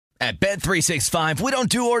At Bet365, we don't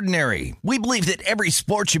do ordinary. We believe that every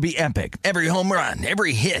sport should be epic. Every home run,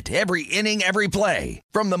 every hit, every inning, every play.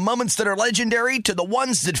 From the moments that are legendary to the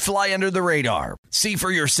ones that fly under the radar. See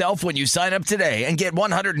for yourself when you sign up today and get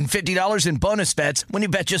 $150 in bonus bets when you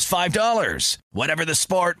bet just $5. Whatever the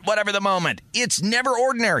sport, whatever the moment, it's never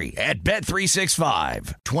ordinary at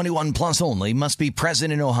Bet365. 21 plus only. Must be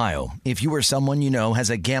present in Ohio. If you or someone you know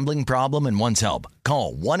has a gambling problem and wants help,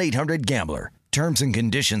 call 1-800-GAMBLER. Terms and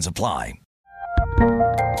conditions apply.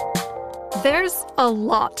 There's a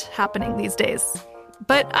lot happening these days,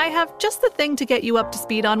 but I have just the thing to get you up to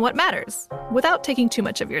speed on what matters without taking too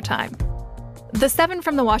much of your time. The 7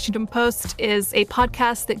 from the Washington Post is a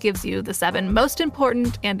podcast that gives you the 7 most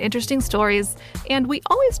important and interesting stories, and we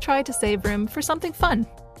always try to save room for something fun.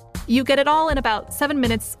 You get it all in about 7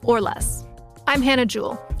 minutes or less. I'm Hannah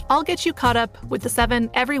Jewell. I'll get you caught up with the 7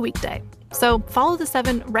 every weekday. So follow the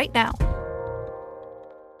 7 right now.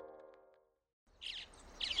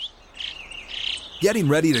 Getting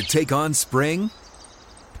ready to take on spring?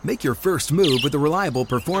 Make your first move with the reliable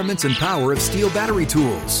performance and power of Steel battery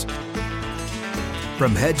tools.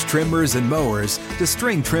 From hedge trimmers and mowers to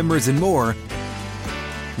string trimmers and more,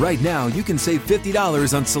 right now you can save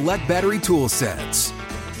 $50 on select battery tool sets.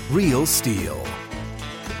 Real Steel.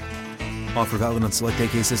 Offer valid on select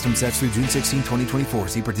AK system sets through June 16, 2024.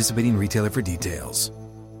 See participating retailer for details.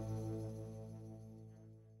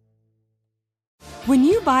 When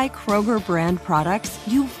you buy Kroger brand products,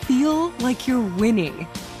 you feel like you're winning.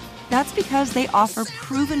 That's because they offer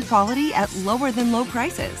proven quality at lower than low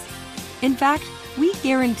prices. In fact, we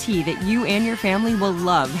guarantee that you and your family will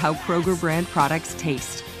love how Kroger brand products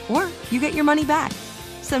taste, or you get your money back.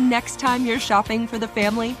 So next time you're shopping for the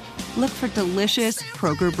family, look for delicious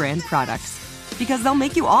Kroger brand products, because they'll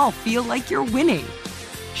make you all feel like you're winning.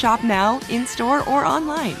 Shop now, in-store, or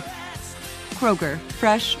online. Kroger,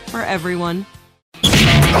 fresh for everyone.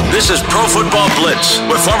 This is Pro Football Blitz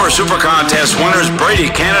with former Super Contest winners Brady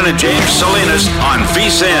Cannon and James Salinas on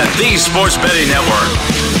VSiN, the Sports Betting Network.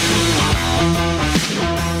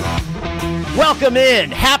 Welcome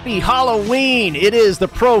in. Happy Halloween. It is the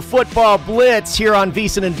Pro Football Blitz here on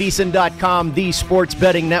VSiN and VSiN.com, the Sports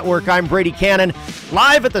Betting Network. I'm Brady Cannon,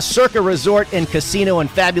 live at the Circa Resort and Casino in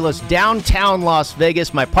fabulous downtown Las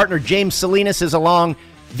Vegas. My partner James Salinas is along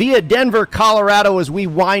via Denver, Colorado, as we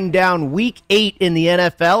wind down Week 8 in the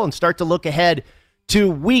NFL and start to look ahead to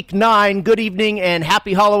Week 9. Good evening and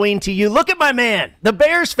happy Halloween to you. Look at my man, the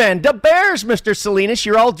Bears fan. The Bears, Mr. Salinas.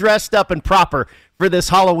 You're all dressed up and proper for this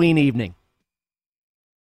Halloween evening.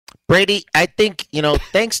 Brady, I think,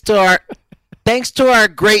 thanks to our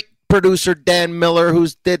great producer, Dan Miller,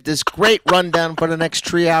 who's did this great rundown for the next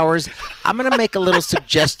 3 hours, I'm going to make a little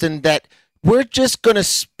suggestion that we're just going to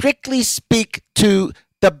strictly speak to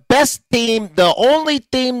the best team, the only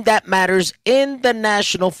team that matters in the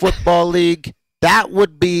National Football League. That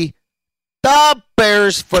would be the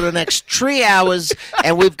Bears for the next 3 hours.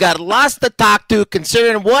 And we've got lots to talk to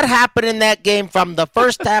considering what happened in that game from the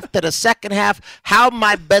first half to the second half, how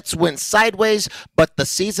my bets went sideways. But the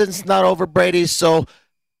season's not over, Brady. So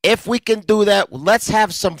if we can do that, let's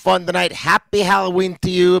have some fun tonight. Happy Halloween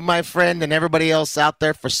to you, my friend, and everybody else out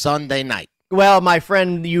there for Sunday night. Well, my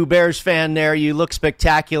friend, you Bears fan there, you look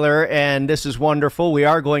spectacular, and this is wonderful. We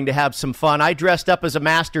are going to have some fun. I dressed up as a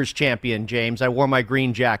Masters champion, James. I wore my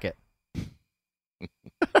green jacket.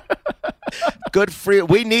 Good for you.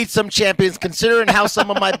 We need some champions. Considering how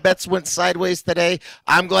some of my bets went sideways today,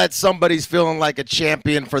 I'm glad somebody's feeling like a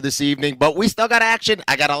champion for this evening. But we still got action.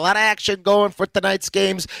 I got a lot of action going for tonight's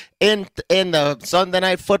games in the Sunday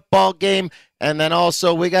night football game. And then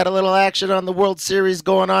also we got a little action on the World Series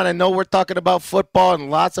going on. I know we're talking about football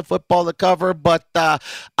and lots of football to cover, but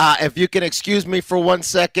if you can excuse me for 1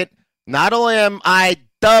 second, not only am I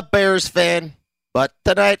the Bears fan, but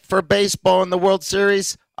tonight for baseball in the World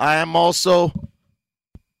Series, I am also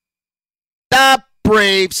the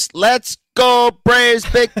Braves. Let's go, Braves.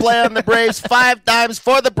 Big play on the Braves. 5 times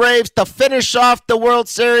for the Braves to finish off the World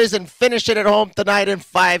Series and finish it at home tonight in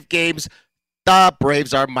 5 games. The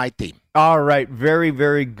Braves are my team. All right, very,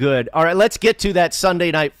 very good. All right, let's get to that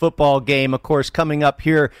Sunday night football game, of course, coming up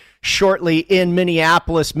here shortly in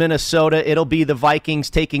Minneapolis, Minnesota. It'll be the Vikings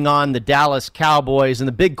taking on the Dallas Cowboys. And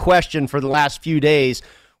the big question for the last few days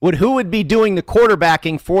who would be doing the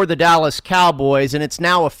quarterbacking for the Dallas Cowboys, and it's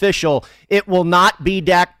now official. It will not be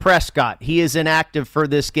Dak Prescott. He is inactive for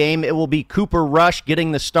this game. It will be Cooper Rush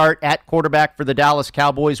getting the start at quarterback for the Dallas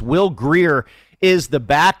Cowboys. Will Grier is the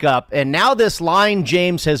backup. And now this line,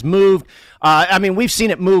 James, has moved. We've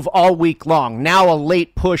seen it move all week long. Now a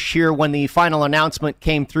late push here when the final announcement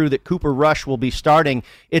came through that Cooper Rush will be starting.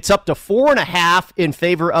 It's up to 4.5 in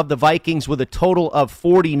favor of the Vikings with a total of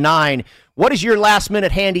 49. What is your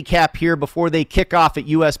last-minute handicap here before they kick off at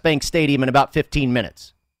U.S. Bank Stadium in about 15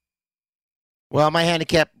 minutes? Well, my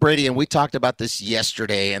handicap, Brady, and we talked about this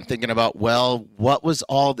yesterday and thinking about,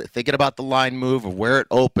 thinking about the line move of where it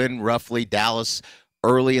opened, roughly Dallas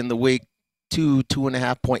early in the week,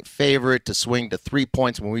 2.5 point favorite to swing to 3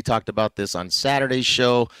 points when we talked about this on Saturday's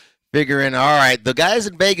show. Figuring, all right, the guys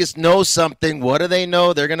in Vegas know something. What do they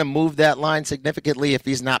know? They're going to move that line significantly if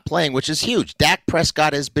he's not playing, which is huge. Dak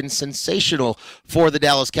Prescott has been sensational for the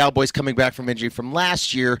Dallas Cowboys coming back from injury from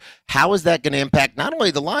last year. How is that going to impact not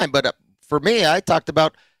only the line, but for me, I talked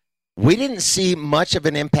about we didn't see much of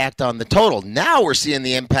an impact on the total. Now we're seeing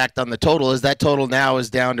the impact on the total as that total now is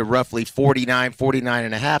down to roughly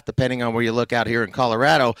 49.5, depending on where you look out here in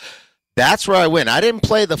Colorado. That's where I win. I didn't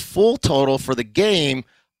play the full total for the game.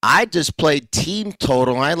 I just played team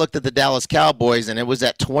total, and I looked at the Dallas Cowboys, and it was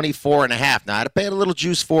at 24.5. Now, I had to pay a little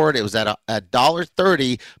juice for it. It was at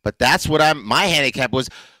 $1.30, but that's what my handicap was.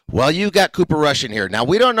 Well, you got Cooper Rush in here. Now,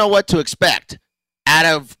 we don't know what to expect out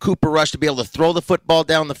of Cooper Rush to be able to throw the football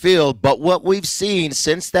down the field, but what we've seen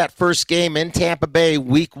since that first game in Tampa Bay,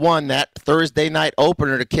 week 1, that Thursday night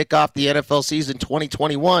opener to kick off the NFL season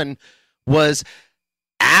 2021, was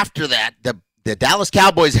after that, the Dallas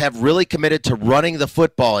Cowboys have really committed to running the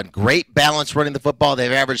football and great balance running the football.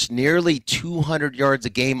 They've averaged nearly 200 yards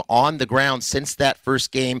a game on the ground since that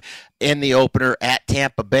first game in the opener at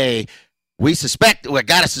Tampa Bay. We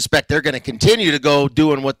got to suspect they're going to continue to go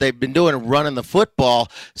doing what they've been doing, running the football.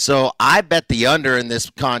 So I bet the under in this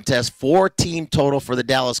contest, 4 team total for the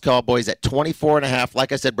Dallas Cowboys at 24.5.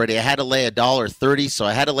 Like I said, Brady, I had to lay $1.30, so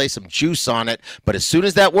I had to lay some juice on it. But as soon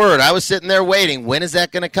as that word, I was sitting there waiting. When is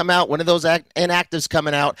that going to come out? When are those inactives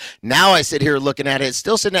coming out? Now I sit here looking at it. It's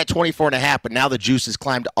still sitting at 24.5, but now the juice has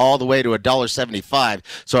climbed all the way to $1.75.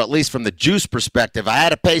 So at least from the juice perspective, I had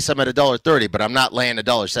to pay some at $1.30, but I'm not laying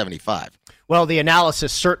 $1.75. Well, the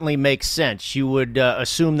analysis certainly makes sense. You would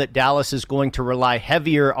assume that Dallas is going to rely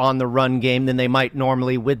heavier on the run game than they might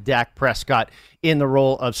normally with Dak Prescott in the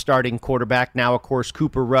role of starting quarterback. Now, of course,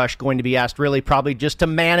 Cooper Rush going to be asked really probably just to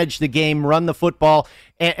manage the game, run the football.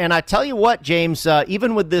 And I tell you what, James,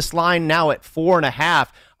 even with this line now at 4.5,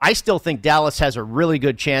 I still think Dallas has a really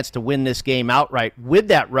good chance to win this game outright with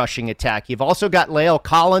that rushing attack. You've also got La'el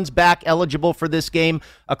Collins back eligible for this game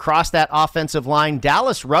across that offensive line.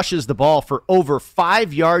 Dallas rushes the ball for over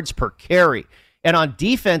 5 yards per carry. And on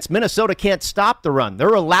defense, Minnesota can't stop the run. They're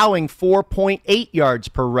allowing 4.8 yards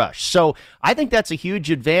per rush. So I think that's a huge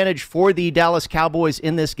advantage for the Dallas Cowboys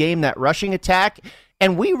in this game, that rushing attack.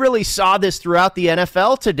 And we really saw this throughout the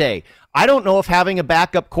NFL today. I don't know if having a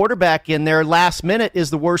backup quarterback in there last minute is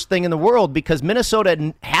the worst thing in the world, because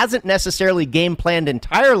Minnesota hasn't necessarily game planned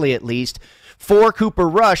entirely, at least, for Cooper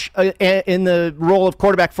Rush in the role of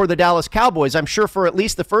quarterback for the Dallas Cowboys. I'm sure for at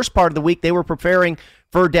least the first part of the week they were preparing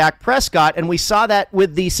for Dak Prescott, and we saw that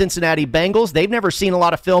with the Cincinnati Bengals. They've never seen a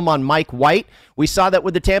lot of film on Mike White. We saw that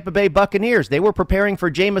with the Tampa Bay Buccaneers. They were preparing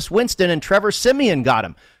for Jameis Winston, and Trevor Siemian got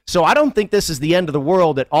him. So I don't think this is the end of the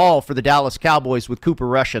world at all for the Dallas Cowboys with Cooper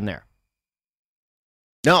Rush in there.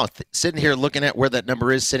 No, sitting here looking at where that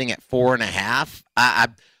number is, sitting at 4.5,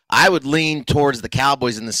 I would lean towards the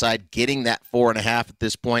Cowboys in the side getting that 4.5 at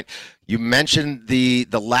this point. You mentioned the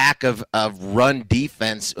lack of run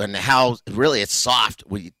defense and how really it's soft.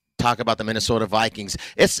 We talk about the Minnesota Vikings.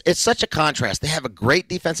 It's such a contrast. They have a great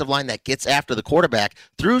defensive line that gets after the quarterback.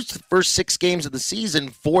 Through the first 6 games of the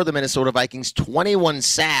season for the Minnesota Vikings, 21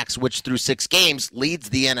 sacks, which through 6 games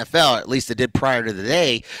leads the NFL, at least it did prior to the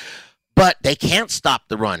day. But they can't stop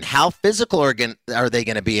the run. How physical are they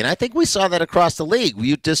going to be? And I think we saw that across the league.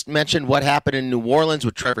 You just mentioned what happened in New Orleans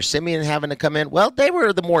with Trevor Siemian having to come in. Well, they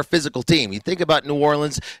were the more physical team. You think about New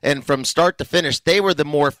Orleans, and from start to finish, they were the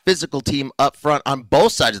more physical team up front on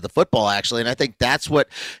both sides of the football, actually. And I think that's what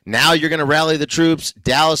now you're going to rally the troops.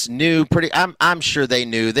 Dallas knew I'm sure they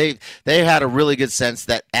knew. They had a really good sense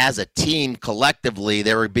that as a team collectively,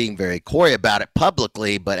 they were being very coy about it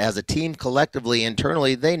publicly, but as a team collectively,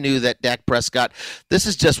 internally, they knew that Dak Prescott, this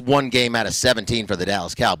is just one game out of 17 for the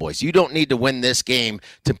Dallas Cowboys. You don't need to win this game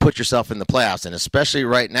to put yourself in the playoffs, and especially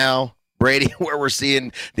right now, Brady, where we're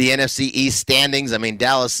seeing the NFC East standings. I mean,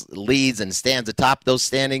 Dallas leads and stands atop those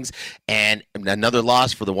standings, and another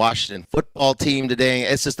loss for the Washington football team today.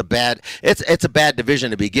 It's just a bad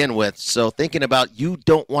division to begin with. So thinking about, you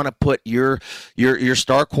don't want to put your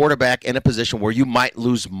star quarterback in a position where you might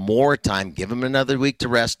lose more time. Give him another week to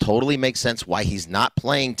rest. Totally makes sense why he's not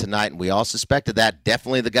playing tonight, and we all suspected that.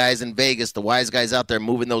 Definitely the guys in Vegas, the wise guys out there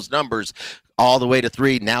moving those numbers all the way to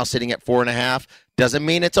 3, now sitting at 4.5. Doesn't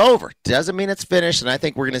mean it's over. Doesn't mean it's finished. And I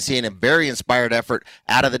think we're going to see a very inspired effort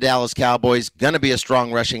out of the Dallas Cowboys. Going to be a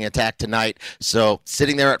strong rushing attack tonight. So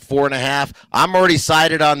sitting there at 4.5. I'm already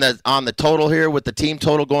sided on the total here, with the team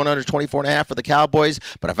total going under 24.5 for the Cowboys.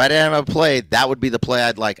 But if I didn't have a play, that would be the play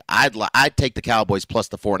I'd like. I'd take the Cowboys plus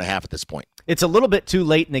the 4.5 at this point. It's a little bit too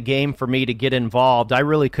late in the game for me to get involved. I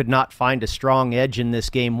really could not find a strong edge in this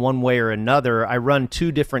game one way or another. I run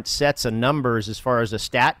 2 different sets of numbers as far as a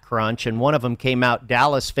stat crunch, and one of them came out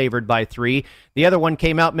Dallas favored by 3. The other one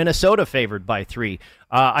came out Minnesota favored by 3.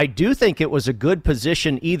 I do think it was a good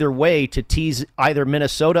position either way to tease either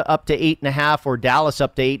Minnesota up to 8.5 or Dallas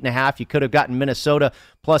up to 8.5. You could have gotten Minnesota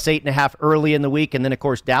plus 8.5 early in the week, and then, of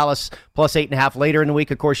course, Dallas plus 8.5 later in the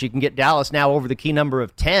week. Of course, you can get Dallas now over the key number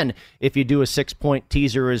of 10 if you do a 6-point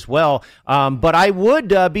teaser as well. But I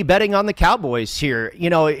would be betting on the Cowboys here. You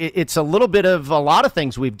know, it's a little bit of a lot of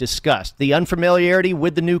things we've discussed. The unfamiliarity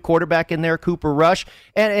with the new quarterback in there, Cooper Rush,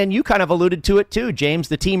 and you kind of alluded to it too, James,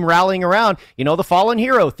 the team rallying around, the fallen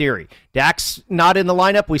hero theory. Dak's not in the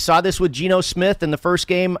lineup. We saw this with Geno Smith in the first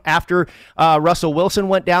game after Russell Wilson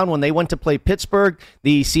went down when they went to play Pittsburgh.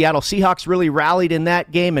 The Seattle Seahawks really rallied in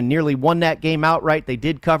that game and nearly won that game outright. They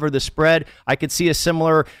did cover the spread. I could see a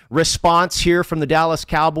similar response here from the Dallas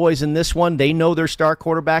Cowboys in this one. They know their star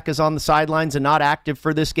quarterback is on the sidelines and not active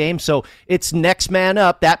for this game, so it's next man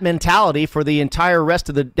up, that mentality for the entire rest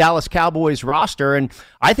of the Dallas Cowboys roster, and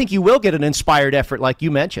I think you will get an inspired effort like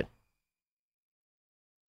you mentioned.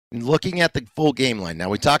 Looking at the full game line, now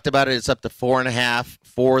we talked about it, it's up to 4.5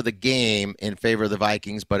 for the game in favor of the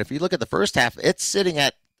Vikings, but if you look at the first half, it's sitting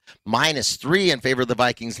at -3 in favor of the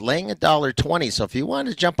Vikings, laying $1.20. So if you wanted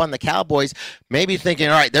to jump on the Cowboys, maybe thinking,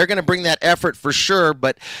 all right, they're going to bring that effort for sure,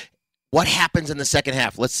 but what happens in the second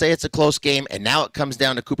half? Let's say it's a close game, and now it comes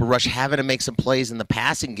down to Cooper Rush having to make some plays in the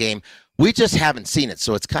passing game. We just haven't seen it,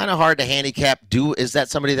 so it's kind of hard to handicap. Is that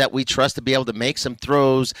somebody that we trust to be able to make some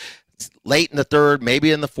throws late in the third,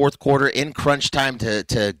 maybe in the fourth quarter, in crunch time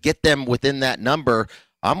to get them within that number?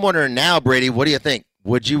 I'm wondering now, Brady, what do you think?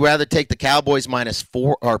 Would you rather take the Cowboys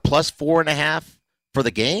 -4 or plus 4.5 for the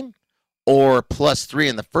game, or +3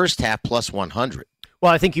 in the first half plus 100?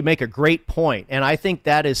 Well, I think you make a great point, and I think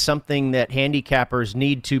that is something that handicappers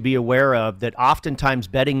need to be aware of, that oftentimes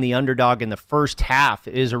betting the underdog in the first half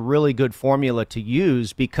is a really good formula to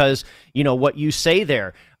use because, what you say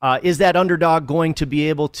there, is that underdog going to be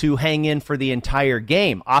able to hang in for the entire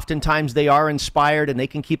game? Oftentimes they are inspired and they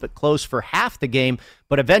can keep it close for half the game,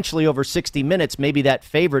 but eventually over 60 minutes, maybe that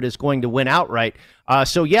favorite is going to win outright.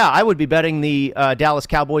 So, yeah, I would be betting the Dallas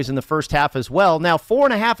Cowboys in the first half as well. Now,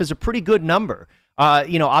 4.5 is a pretty good number.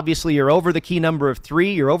 Obviously you're over the key number of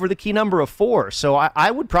 3, you're over the key number of 4. So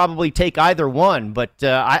I would probably take either one, but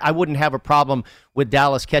I wouldn't have a problem with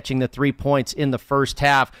Dallas catching the 3 points in the first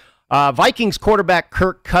half. Vikings quarterback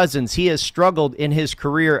Kirk Cousins, he has struggled in his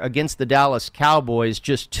career against the Dallas Cowboys,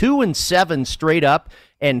 just 2-7 straight up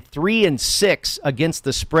and 3-6 against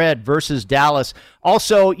the spread versus Dallas.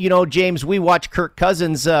 Also, James, we watch Kirk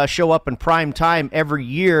Cousins show up in prime time every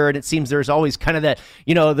year, and it seems there's always kind of that,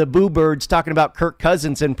 the boo birds talking about Kirk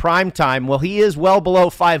Cousins in prime time. Well, he is well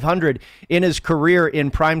below 500 in his career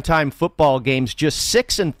in primetime football games, just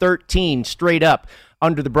 6-13 straight up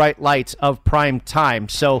under the bright lights of prime time.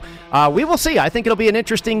 So we will see. I think it'll be an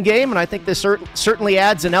interesting game, and I think this certainly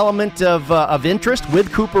adds an element of interest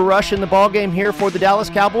with Cooper Rush in the ballgame here for the Dallas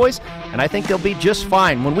Cowboys, and I think they'll be just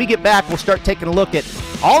fine. When we get back, we'll start taking a look at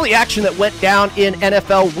all the action that went down in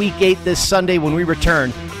NFL Week 8 this Sunday when we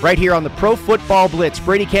return right here on the Pro Football Blitz.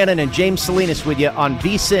 Brady Cannon and James Salinas with you on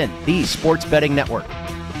VSiN, the Sports Betting Network.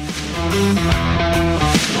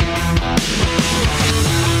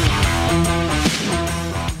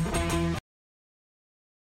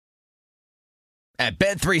 At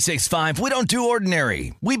Bet365, we don't do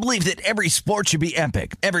ordinary. We believe that every sport should be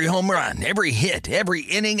epic. Every home run, every hit, every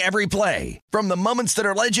inning, every play. From the moments that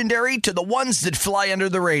are legendary to the ones that fly under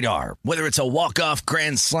the radar. Whether it's a walk-off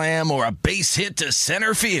grand slam or a base hit to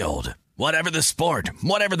center field. Whatever the sport,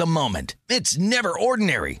 whatever the moment. It's never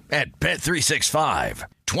ordinary at Bet365.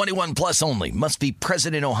 21 plus only. Must be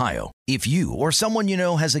present in Ohio. If you or someone you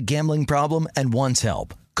know has a gambling problem and wants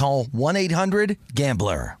help, call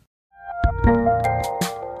 1-800-GAMBLER.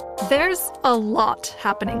 There's a lot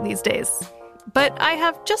happening these days, but I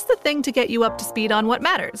have just the thing to get you up to speed on what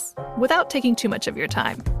matters without taking too much of your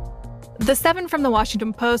time. The 7 from the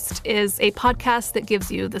Washington Post is a podcast that gives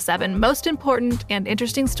you the 7 most important and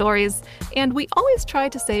interesting stories, and we always try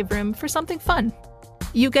to save room for something fun.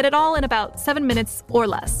 You get it all in about 7 minutes or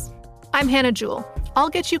less. I'm Hannah Jewell. I'll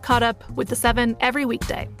get you caught up with the 7 every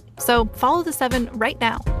weekday. So follow the 7 right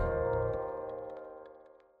now.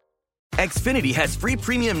 Xfinity has free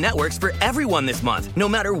premium networks for everyone this month, no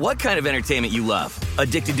matter what kind of entertainment you love.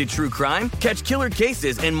 Addicted to true crime? Catch killer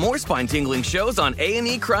cases and more spine-tingling shows on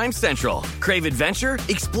A&E Crime Central. Crave adventure?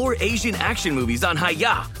 Explore Asian action movies on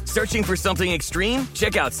Hi-YAH. Searching for something extreme?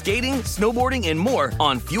 Check out skating, snowboarding, and more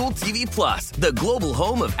on Fuel TV Plus, the global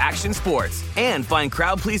home of action sports. And find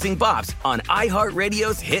crowd-pleasing bops on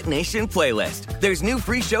iHeartRadio's Hit Nation playlist. There's new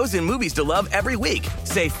free shows and movies to love every week.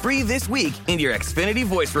 Say free this week in your Xfinity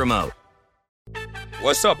voice remote.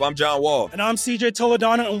 What's up? I'm John Wall. And I'm CJ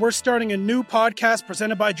Toledano, and we're starting a new podcast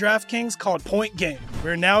presented by DraftKings called Point Game.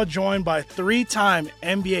 We're now joined by 3-time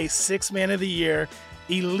NBA Sixth Man of the Year,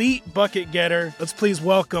 elite bucket getter. Let's please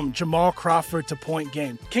welcome Jamal Crawford to Point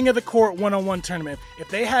Game. King of the Court one-on-one tournament. If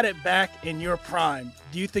they had it back in your prime,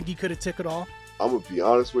 do you think you could have took it all? I'm going to be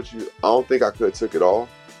honest with you. I don't think I could have took it all,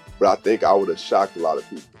 but I think I would have shocked a lot of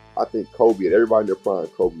people. I think Kobe and everybody in their prime,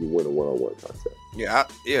 Kobe would win a one-on-one contest.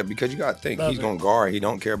 Yeah, because you got to think, he's going to guard. He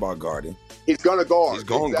don't care about guarding. He's going to guard. He's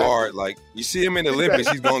going to guard. Like, you see him in the Olympics,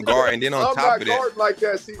 he's going to guard. And then on top of that. Like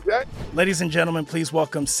that, see that? Ladies and gentlemen, please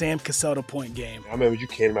welcome Sam Cassell to Point Game. I remember you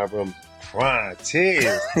came out from crying,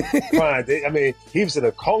 tears, crying. I mean, he was in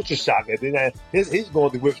a culture shock. And then he's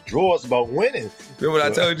going through withdrawals about winning. Remember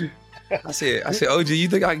what I told you? I said, OG, you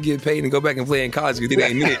think I can get paid and go back and play in college because it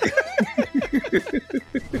ain't it?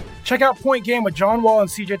 Check out Point Game with John Wall and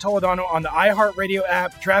CJ Toledano on the iHeartRadio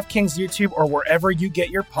app, DraftKings YouTube, or wherever you get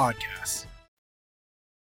your podcasts.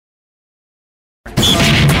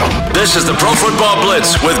 This is the Pro Football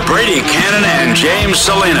Blitz with Brady Cannon and James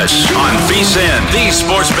Salinas on VSiN, the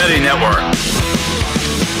Sports Betting Network.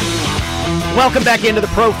 Welcome back into the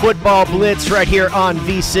Pro Football Blitz right here on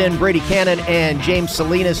VSiN. Brady Cannon and James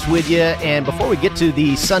Salinas with you. And before we get to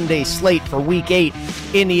the Sunday slate for Week 8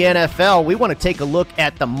 in the NFL, we want to take a look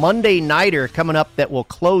at the Monday Nighter coming up that will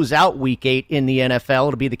close out Week 8 in the NFL.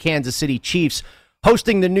 It'll be the Kansas City Chiefs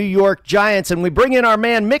hosting the New York Giants, and we bring in our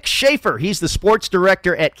man Mick Schaefer. He's the sports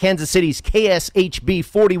director at Kansas City's KSHB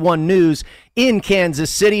 41 News in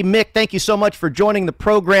Kansas City. Mick, thank you so much for joining the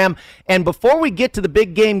program. And before we get to the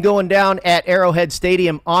big game going down at Arrowhead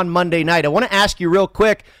Stadium on Monday night, I want to ask you real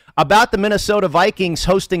quick about the Minnesota Vikings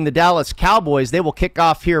hosting the Dallas Cowboys. They will kick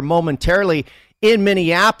off here momentarily in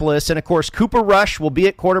Minneapolis. And, of course, Cooper Rush will be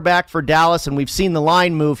at quarterback for Dallas, and we've seen the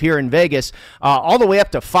line move here in Vegas all the way up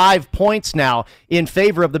to 5 points now in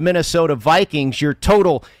favor of the Minnesota Vikings. Your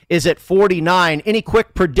total is at 49. Any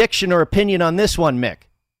quick prediction or opinion on this one, Mick?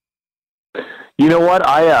 You know what?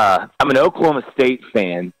 I'm an Oklahoma State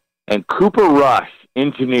fan, and Cooper Rush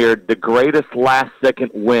engineered the greatest last-second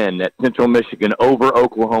win at Central Michigan over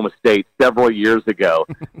Oklahoma State several years ago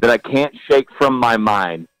that I can't shake from my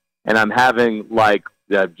mind. And I'm having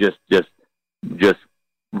just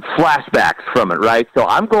flashbacks from it, right? So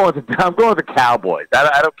I'm going with the Cowboys.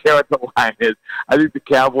 I don't care what the line is. I think the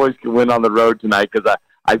Cowboys can win on the road tonight because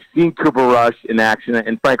I've seen Cooper Rush in action,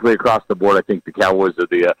 and frankly, across the board, I think the Cowboys are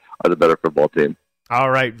the better football team.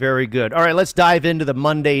 All right, very good. All right, let's dive into the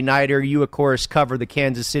Monday Nighter. You, of course, cover the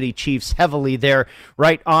Kansas City Chiefs heavily there,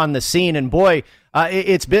 right on the scene. And boy,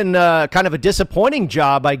 it's been kind of a disappointing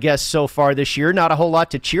job, I guess, so far this year. Not a whole lot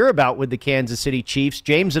to cheer about with the Kansas City Chiefs.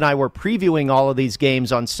 James and I were previewing all of these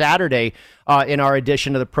games on Saturday in our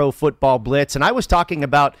edition of the Pro Football Blitz, and I was talking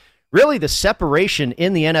about really the separation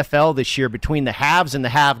in the NFL this year between the haves and the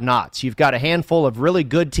have-nots. You've got a handful of really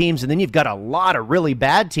good teams, and then you've got a lot of really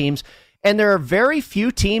bad teams. And there are very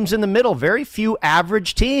few teams in the middle, very few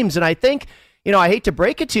average teams. And I think, I hate to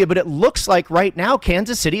break it to you, but it looks like right now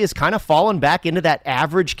Kansas City has kind of fallen back into that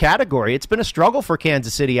average category. It's been a struggle for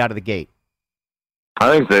Kansas City out of the gate.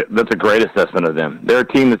 I think that's a great assessment of them. They're a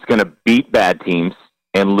team that's going to beat bad teams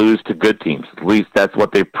and lose to good teams. At least that's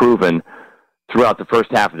what they've proven throughout the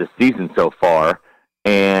first half of the season so far.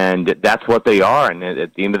 And that's what they are. And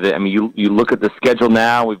at the end of you look at the schedule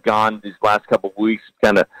now. We've gone these last couple of weeks,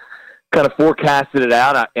 kind of forecasted it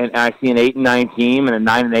out, and I see an 8-9 team and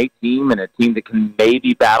a 9-8 team and a team that can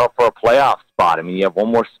maybe battle for a playoff spot. I mean, you have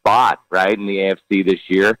one more spot, right, in the AFC this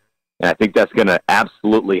year, and I think that's going to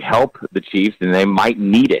absolutely help the Chiefs, and they might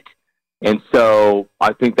need it. And so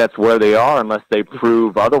I think that's where they are unless they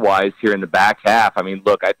prove otherwise here in the back half. I mean,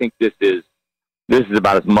 look, I think this is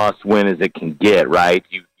about as must-win as it can get, right?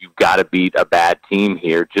 You you've got to beat a bad team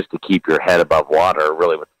here just to keep your head above water,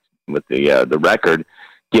 really, with the record,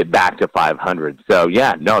 get back to 500. So,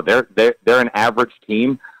 yeah, no, they're an average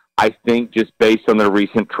team. I think just based on their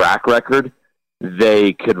recent track record,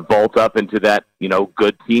 they could vault up into that,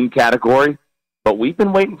 good team category. But we've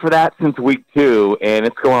been waiting for that since week 2, and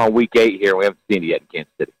it's going on week 8 here. We haven't seen it yet in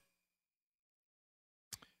Kansas City.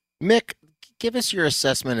 Mick, give us your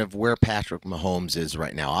assessment of where Patrick Mahomes is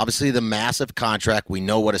right now. Obviously, the massive contract. We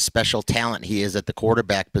know what a special talent he is at the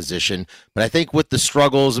quarterback position. But I think with the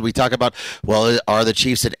struggles, we talk about, well, are the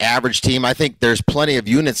Chiefs an average team? I think there's plenty of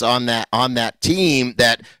units on that team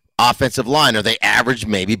that offensive line. Are they average,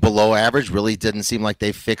 maybe below average? Really didn't seem like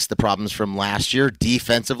they fixed the problems from last year.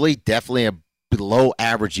 Defensively, definitely a below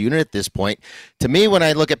average unit at this point. To me, when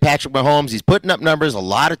I look at Patrick Mahomes, he's putting up numbers, a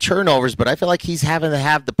lot of turnovers, but I feel like he's having to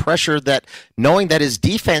have the pressure that knowing that his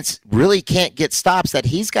defense really can't get stops, that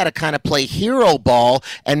he's got to kind of play hero ball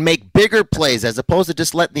and make bigger plays as opposed to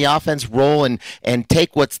just letting the offense roll and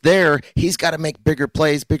take what's there. He's got to make bigger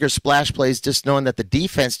plays, bigger splash plays, just knowing that the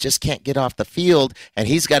defense just can't get off the field, and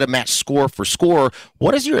he's got to match score for score.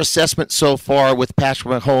 What is your assessment so far with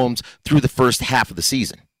Patrick Mahomes through the first half of the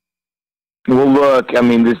season? Well, look,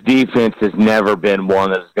 this defense has never been one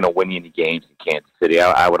that's going to win you any games in Kansas City.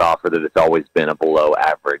 I would offer that it's always been a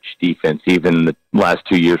below-average defense, even the last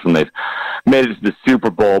 2 years when they've made it to the Super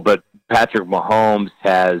Bowl. But Patrick Mahomes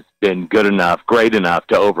has been good enough, great enough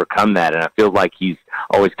to overcome that, and I feel like he's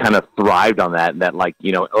always kind of thrived on that. And that, look,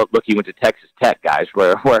 he went to Texas Tech, guys,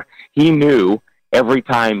 where he knew every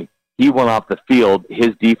time he went off the field, his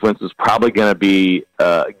defense was probably going to be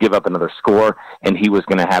give up another score, and he was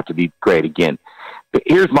going to have to be great again. But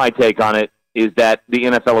here's my take on it, is that the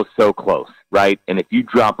NFL is so close, right? And if you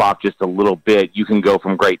drop off just a little bit, you can go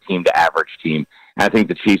from great team to average team. And I think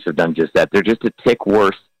the Chiefs have done just that. They're just a tick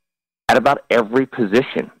worse at about every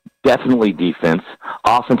position. Definitely defense.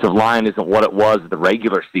 Offensive line isn't what it was the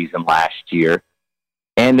regular season last year.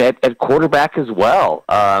 And at quarterback as well.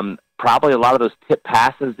 Probably a lot of those tip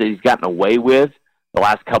passes that he's gotten away with the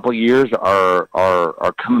last couple of years are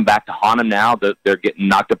coming back to haunt him now. They're getting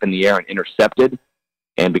knocked up in the air and intercepted,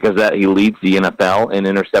 and because of that, he leads the NFL in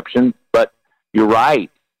interceptions. But you're right,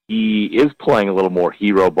 he is playing a little more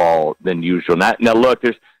hero ball than usual. Now look,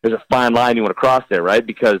 there's a fine line you want to cross there, right?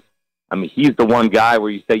 Because he's the one guy where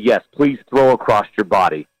you say, yes, please throw across your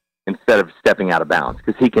body instead of stepping out of bounds,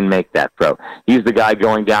 because he can make that throw. He's the guy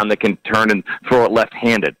going down that can turn and throw it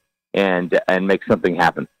left-handed and make something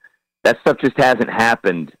happen. That stuff just hasn't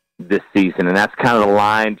happened this season, and that's kind of the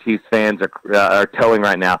line Chiefs fans are towing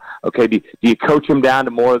right now. Okay, do you coach him down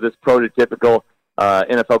to more of this prototypical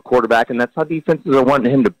NFL quarterback? And that's how defenses are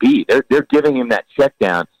wanting him to be. They're giving him that check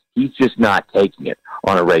down. He's just not taking it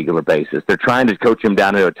on a regular basis. They're trying to coach him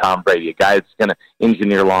down to a Tom Brady, a guy that's going to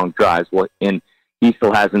engineer long drives. Well, and he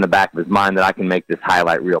still has in the back of his mind that I can make this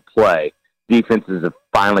highlight reel play. Defenses have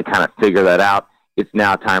finally kind of figured that out. It's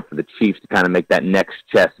now time for the Chiefs to kind of make that next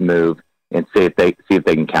chess move and see if they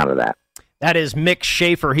can counter that. That is Mick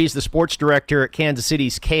Schaefer. He's the sports director at Kansas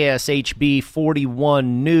City's KSHB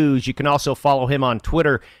 41 News. You can also follow him on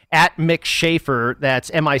Twitter at Mick Schaefer.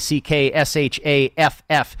 That's MickShafffer.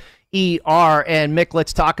 And Mick,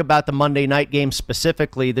 let's talk about the Monday night game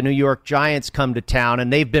specifically. The New York Giants come to town,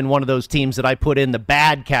 and they've been one of those teams that I put in the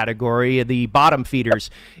bad category, the bottom feeders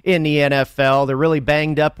in the NFL. They're really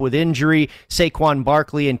banged up with injury. Saquon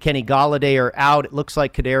Barkley and Kenny Golladay are out. It looks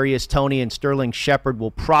like Kadarius Toney and Sterling Shepard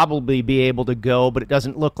will probably be able to go, but it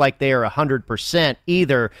doesn't look like they are 100%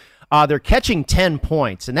 either. They're catching 10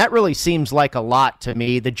 points, and that really seems like a lot to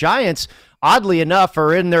me. The Giants, oddly enough,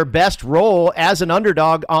 are in their best role as an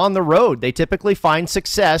underdog on the road. They typically find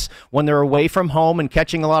success when they're away from home and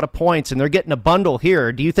catching a lot of points, and they're getting a bundle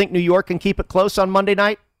here. Do you think New York can keep it close on Monday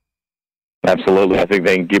night? Absolutely. I think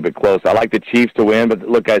they can keep it close. I like the Chiefs to win, but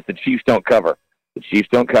look, guys, the Chiefs don't cover. The Chiefs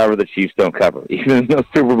don't cover. The Chiefs don't cover. Even in those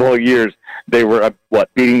Super Bowl years, they were,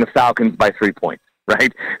 beating the Falcons by 3 points,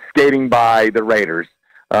 right? Skating by the Raiders,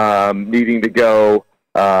 needing to go,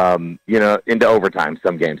 into overtime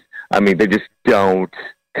some games. They just don't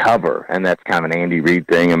cover, and that's kind of an Andy Reid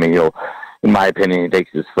thing. He'll, in my opinion, he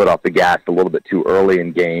takes his foot off the gas a little bit too early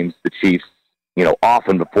in games. The Chiefs,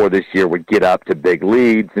 often before this year would get up to big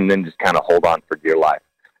leads and then just kind of hold on for dear life.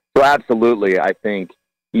 So absolutely, I think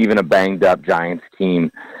even a banged-up Giants team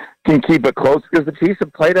can keep it close because the Chiefs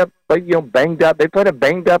have played banged up. They played a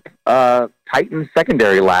banged-up Titans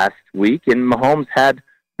secondary last week, and Mahomes had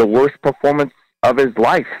the worst performance of his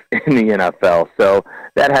life in the NFL. So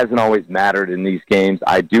that hasn't always mattered in these games.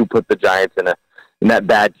 I do put the Giants in that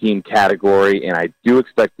bad team category, and I do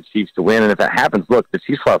expect the Chiefs to win. And if that happens, look, the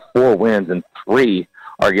Chiefs will have 4 wins and 3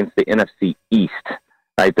 are against the NFC East.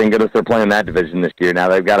 I think they're playing that division this year. Now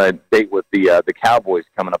they've got a date with the Cowboys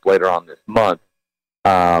coming up later on this month.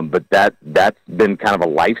 But that's been kind of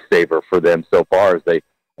a lifesaver for them so far as they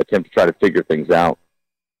attempt to try to figure things out.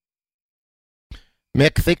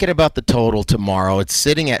 Mick, thinking about the total tomorrow, it's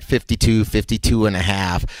sitting at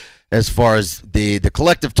 52.5 as far as the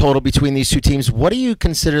collective total between these two teams. What do you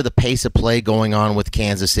consider the pace of play going on with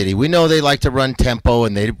Kansas City? We know they like to run tempo,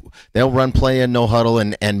 and they'll run play in no huddle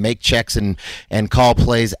and make checks and call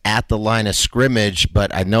plays at the line of scrimmage,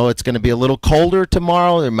 but I know it's going to be a little colder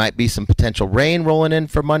tomorrow. There might be some potential rain rolling in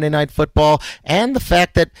for Monday Night Football, and the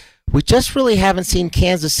fact that we just really haven't seen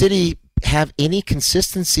Kansas City have any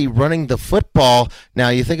consistency running the football. Now,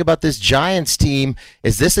 you think about this Giants team.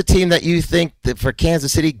 Is this a team that you think that for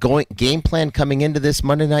Kansas City game plan coming into this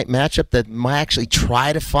Monday night matchup that might actually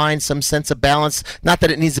try to find some sense of balance? Not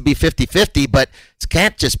that it needs to be 50-50, but it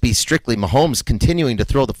can't just be strictly Mahomes continuing to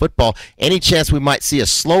throw the football. Any chance we might see a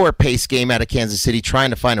slower pace game out of Kansas City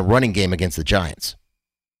trying to find a running game against the Giants?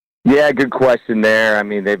 Yeah, good question there. I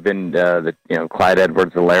mean, they've been, Clyde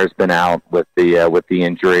Edwards-Helaire's been out with the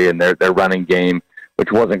injury, and their running game,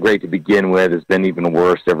 which wasn't great to begin with, has been even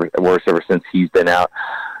worse ever since he's been out.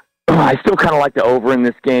 I still kind of like the over in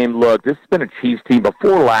this game. Look, this has been a Chiefs team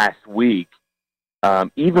before last week.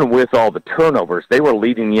 Even with all the turnovers, they were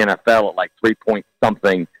leading the NFL at like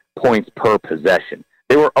 3-point-something points per possession.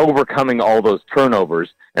 They were overcoming all those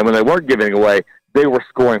turnovers, and when they weren't giving away, they were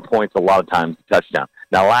scoring points a lot of times to touchdown.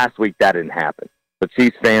 Now, last week, that didn't happen. The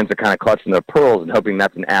Chiefs fans are kind of clutching their pearls and hoping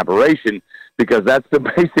that's an aberration, because that's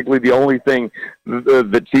basically the only thing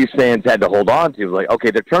the Chiefs fans had to hold on to. Like,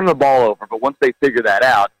 okay, they're turning the ball over, but once they figure that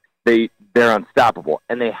out, they're unstoppable.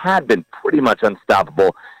 And they had been pretty much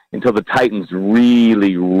unstoppable until the Titans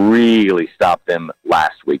really, really stopped them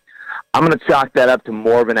last week. I'm going to chalk that up to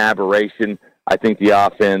more of an aberration. I think the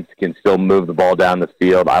offense can still move the ball down the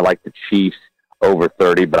field. I like the Chiefs over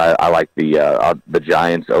 30, but I like the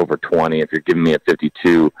Giants over 20. If you're giving me a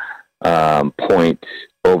 52 point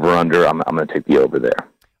over-under, I'm going to take the over there.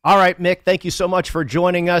 All right, Mick, thank you so much for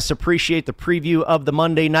joining us. Appreciate the preview of the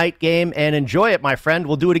Monday night game, and enjoy it, my friend.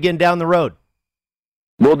 We'll do it again down the road.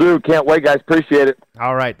 Will do. Can't wait, guys. Appreciate it.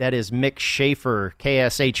 All right, that is Mick Schaefer,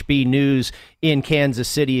 KSHB News in Kansas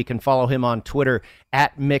City. You can follow him on Twitter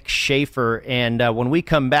at Mick Schaefer. And when we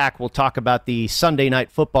come back, we'll talk about the Sunday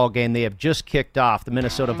night football game. They have just kicked off. The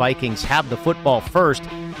Minnesota Vikings have the football first.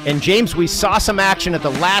 And, James, we saw some action at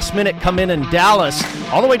the last minute come in Dallas,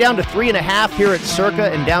 all the way down to 3.5 here at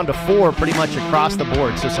Circa and down to 4 pretty much across the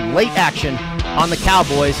board. So some late action on the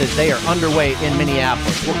Cowboys as they are underway in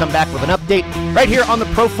Minneapolis. We'll come back with an update right here on the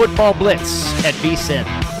Pro Football Blitz at VSiN.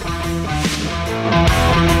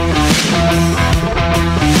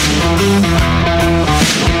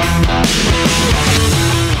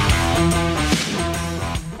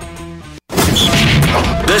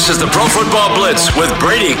 This is the Pro Football Blitz with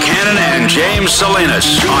Brady Cannon and James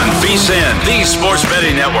Salinas on VSiN, the Sports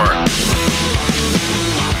Betting Network.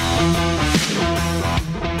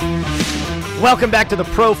 Welcome back to the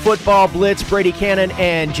Pro Football Blitz. Brady Cannon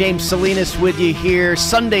and James Salinas with you here.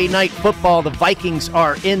 Sunday night football, the Vikings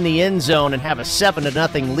are in the end zone and have a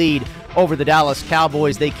 7-0 lead over the Dallas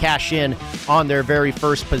Cowboys. They cash in on their very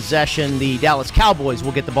first possession. The Dallas Cowboys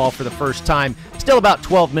will get the ball for the first time. Still about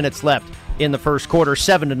 12 minutes left in the first quarter,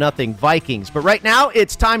 7-0 Vikings. But right now,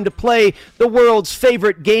 it's time to play the world's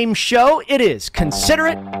favorite game show. It is Consider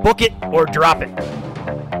It, Book It, or Drop It.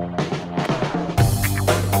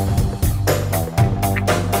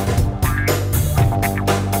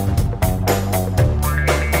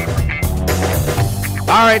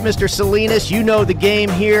 All right, Mr. Salinas, you know the game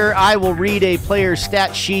here. I will read a player's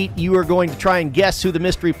stat sheet. You are going to try and guess who the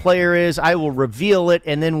mystery player is. I will reveal it,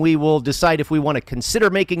 and then we will decide if we want to consider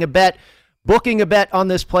making a bet, booking a bet on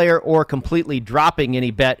this player, or completely dropping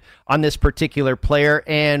any bet on this particular player.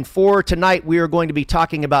 And for tonight, we are going to be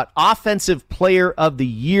talking about Offensive Player of the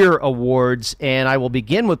Year awards, and I will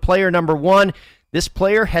begin with player number 1. This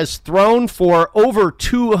player has thrown for over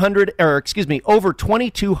 2,200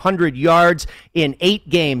 yards in 8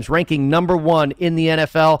 games, ranking number 1 in the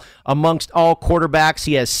NFL amongst all quarterbacks.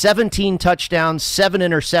 He has 17 touchdowns, 7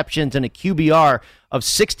 interceptions, and a QBR of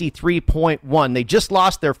 63.1. They just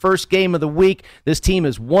lost their first game of the week. This team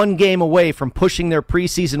is 1 game away from pushing their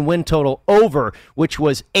preseason win total over, which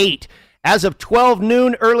was 8. As of 12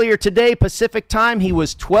 noon earlier today, Pacific time, he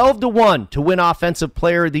was 12-1 to win Offensive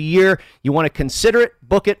Player of the Year. You want to consider it,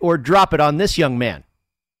 book it, or drop it on this young man?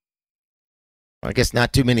 I guess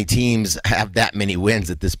not too many teams have that many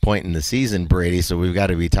wins at this point in the season, Brady, so we've got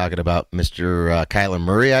to be talking about Mr. Kyler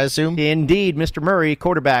Murray, I assume? Indeed, Mr. Murray,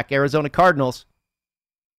 quarterback, Arizona Cardinals.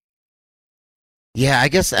 Yeah, I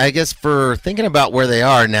guess for thinking about where they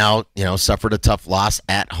are now, suffered a tough loss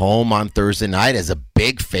at home on Thursday night as a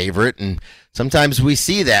big favorite, and sometimes we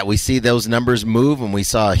see that. We see those numbers move, and we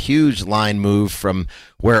saw a huge line move from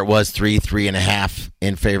where it was 3.5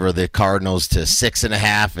 in favor of the Cardinals to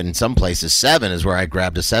 6.5, and some places 7 is where I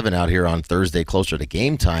grabbed a 7 out here on Thursday closer to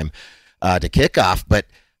game time to kickoff. But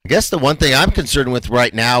I guess the one thing I'm concerned with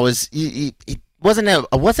right now is it wasn't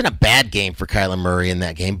a bad game for Kyler Murray in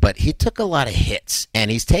that game, but he took a lot of hits, and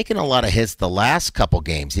he's taken a lot of hits the last couple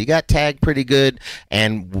games. He got tagged pretty good,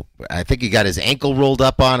 and I think he got his ankle rolled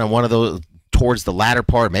up on one of those towards the latter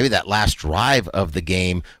part, maybe that last drive of the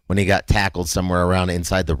game when he got tackled somewhere around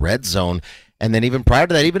inside the red zone. And then even prior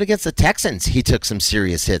to that, even against the Texans, he took some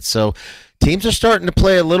serious hits. So teams are starting to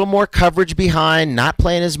play a little more coverage behind, not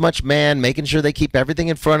playing as much man, making sure they keep everything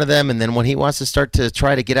in front of them. And then when he wants to start to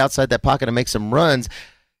try to get outside that pocket and make some runs,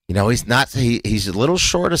 he's a little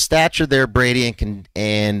short of stature there, Brady,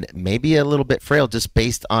 and maybe a little bit frail just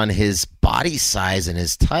based on his body size and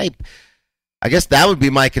his type. I guess that would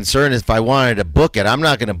be my concern if I wanted to book it. I'm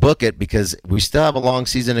not going to book it because we still have a long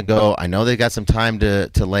season to go. I know they got some time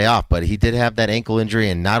to lay off, but he did have that ankle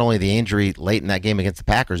injury, and not only the injury late in that game against the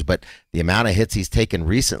Packers, but the amount of hits he's taken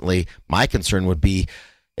recently. My concern would be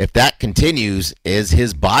if that continues, is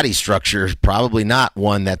his body structure probably not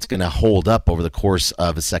one that's going to hold up over the course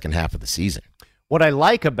of the second half of the season. What I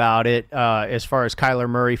like about it, as far as Kyler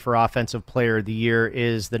Murray for Offensive Player of the Year,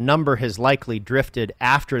 is the number has likely drifted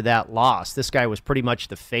after that loss. This guy was pretty much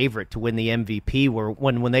the favorite to win the MVP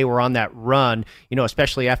when they were on that run,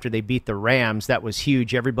 especially after they beat the Rams. That was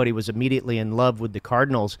huge. Everybody was immediately in love with the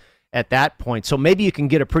Cardinals at that point. So maybe you can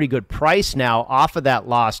get a pretty good price now off of that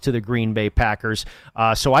loss to the Green Bay Packers.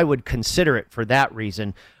 So I would consider it for that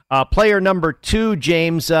reason. Player number 2,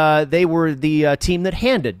 James, they were the team that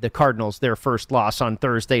handed the Cardinals their first loss on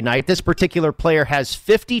Thursday night. This particular player has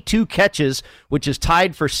 52 catches, which is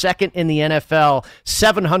tied for second in the NFL,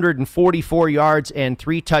 744 yards and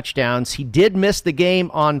 3 touchdowns. He did miss the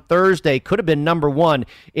game on Thursday, could have been number 1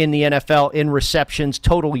 in the NFL in receptions,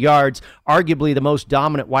 total yards, arguably the most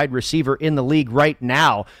dominant wide receiver in the league right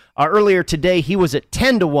now. Earlier today, he was at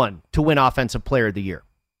 10-1 to win Offensive Player of the Year.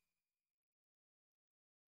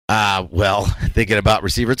 Thinking about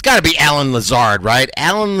receiver, it's got to be Allen Lazard, right?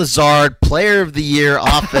 Allen Lazard, Player of the Year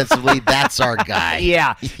offensively. That's our guy.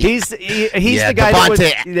 Yeah, he's the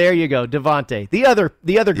guy. There you go, Devontae. The other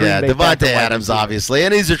Green Bay Devontae Adams, obviously,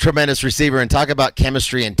 and he's a tremendous receiver. And talk about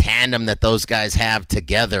chemistry and tandem that those guys have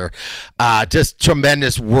together. Just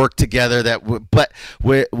tremendous work together. But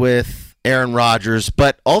with Aaron Rodgers,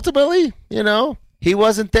 but ultimately, he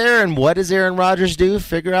wasn't there, and what does Aaron Rodgers do?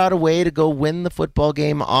 Figure out a way to go win the football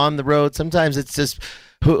game on the road. Sometimes it's just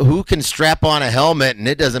who can strap on a helmet, and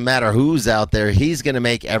it doesn't matter who's out there. He's going to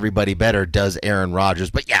make everybody better, does Aaron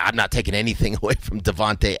Rodgers. But, yeah, I'm not taking anything away from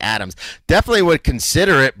Devontae Adams. Definitely would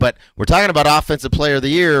consider it, but we're talking about Offensive Player of the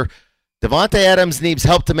Year. Devontae Adams needs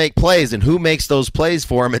help to make plays, and who makes those plays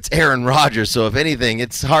for him? It's Aaron Rodgers. So, if anything,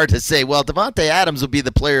 it's hard to say, well, Devontae Adams will be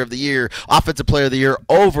the Player of the Year, Offensive Player of the Year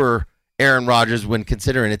over Aaron Rodgers, when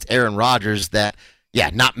considering it's Aaron Rodgers that,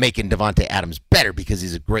 not making Devontae Adams better because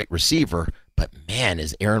he's a great receiver, but man,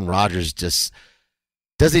 is Aaron Rodgers does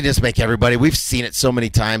he just make everybody? We've seen it so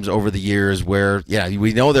many times over the years where,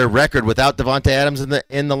 we know their record without Devontae Adams in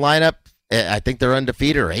the lineup. I think they're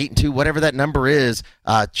undefeated or 8-2, whatever that number is.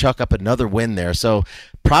 Chuck up another win there. So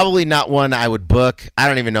probably not one I would book. I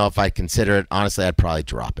don't even know if I'd consider it. Honestly, I'd probably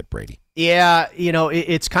drop it, Brady. Yeah,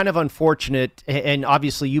 it's kind of unfortunate, and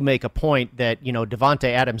obviously you make a point that,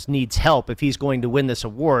 Devontae Adams needs help. If he's going to win this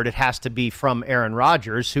award, it has to be from Aaron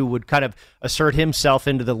Rodgers, who would kind of assert himself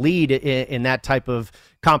into the lead in that type of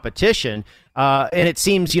competition. And it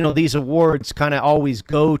seems, these awards kind of always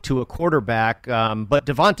go to a quarterback. But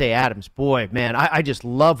Devontae Adams, boy, man, I just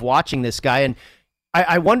love watching this guy. And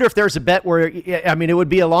I wonder if there's a bet where, it would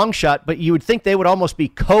be a long shot, but you would think they would almost be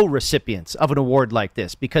co-recipients of an award like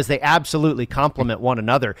this because they absolutely complement one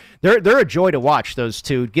another. They're a joy to watch, those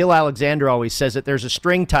two. Gil Alexander always says that there's a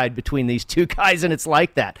string tied between these two guys, and it's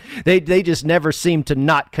like that. They just never seem to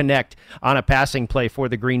not connect on a passing play for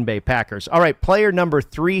the Green Bay Packers. All right, player number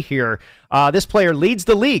 3 here. This player leads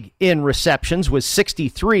the league in receptions with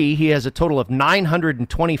 63. He has a total of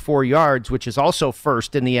 924 yards, which is also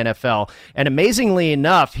first in the NFL. And amazingly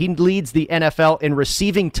enough, he leads the NFL in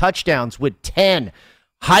receiving touchdowns with 10.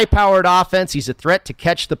 High-powered offense. He's a threat to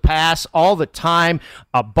catch the pass all the time,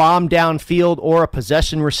 a bomb downfield or a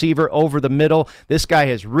possession receiver over the middle. This guy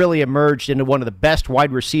has really emerged into one of the best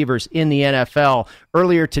wide receivers in the NFL.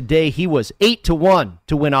 Earlier today, he was 8-1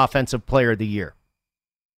 to win Offensive Player of the Year.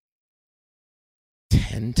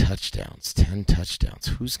 10 touchdowns.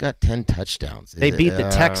 Who's got 10 touchdowns? They beat the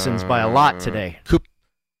Texans by a lot today. Cooper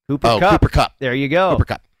Kupp. Cooper Kupp. There you go. Cooper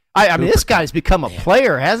Kupp. I mean, this guy's become a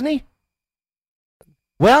player, hasn't he?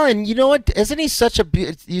 Well, and you know what? Isn't he such a?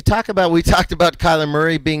 We talked about Kyler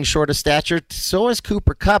Murray being short of stature. So is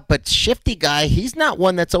Cooper Kupp, but shifty guy. He's not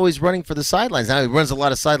one that's always running for the sidelines. Now he runs a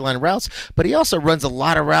lot of sideline routes, but he also runs a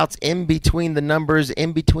lot of routes in between the numbers,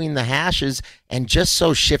 in between the hashes, and just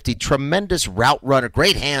so shifty. Tremendous route runner,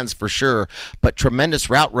 great hands for sure, but tremendous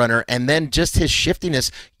route runner. And then just his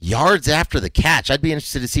shiftiness, yards after the catch. I'd be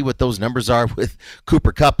interested to see what those numbers are with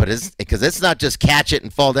Cooper Kupp, because it's not just catch it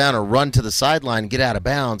and fall down or run to the sideline and get out of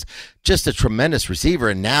bounds. Just a tremendous receiver.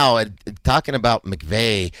 And now talking about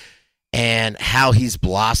McVay and how he's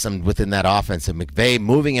blossomed within that offense, and McVay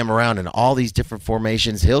moving him around in all these different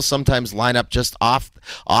formations. He'll sometimes line up just off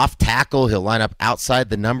tackle. He'll line up outside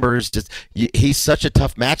the numbers. He's such a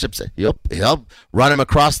tough matchup. He'll run him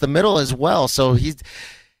across the middle as well. So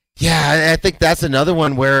I think that's another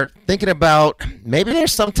one where thinking about maybe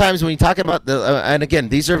there's sometimes when you talk about and again,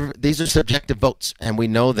 these are subjective votes, and we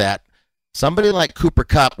know that. Somebody like Cooper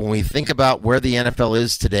Kupp, when we think about where the NFL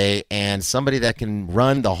is today, and somebody that can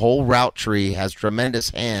run the whole route tree, has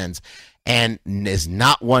tremendous hands, and is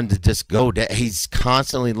not one to just go down. He's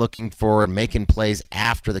constantly looking for and making plays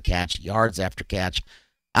after the catch, yards after catch.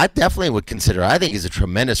 I definitely would consider. I think he's a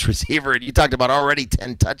tremendous receiver. And you talked about already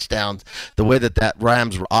 10 touchdowns, the way that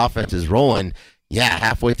Rams offense is rolling. Yeah,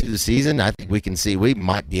 halfway through the season, I think we can see we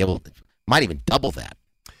might even double that.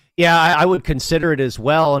 Yeah, I would consider it as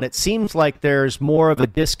well, and it seems like there's more of a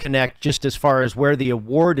disconnect just as far as where the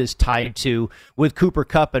award is tied to with Cooper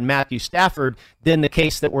Kupp and Matthew Stafford than the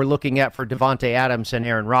case that we're looking at for Davante Adams and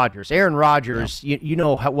Aaron Rodgers. Aaron Rodgers, you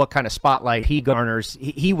know what kind of spotlight he garners.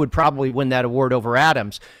 He would probably win that award over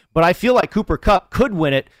Adams, but I feel like Cooper Kupp could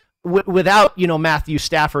win it without Matthew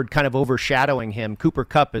Stafford kind of overshadowing him. Cooper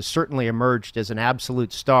Kupp has certainly emerged as an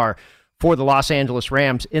absolute star for the Los Angeles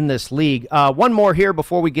Rams in this league. One more here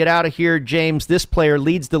before we get out of here, James. This player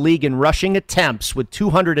leads the league in rushing attempts with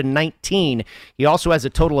 219. He also has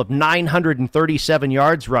a total of 937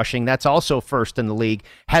 yards rushing. That's also first in the league.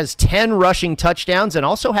 Has 10 rushing touchdowns and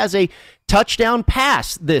also has a touchdown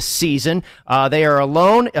pass this season. They are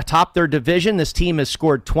alone atop their division. This team has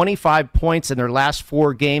scored 25 points in their last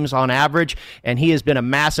 4 games on average, and he has been a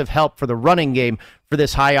massive help for the running game for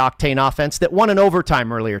this high-octane offense that won in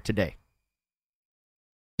overtime earlier today.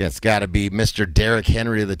 It's got to be Mr. Derrick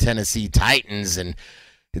Henry of the Tennessee Titans, and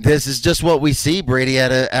this is just what we see, Brady,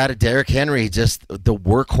 out of Derrick Henry, just the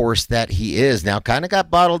workhorse that he is. Now, kind of got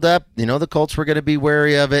bottled up. The Colts were going to be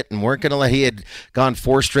wary of it and weren't going to let. He had gone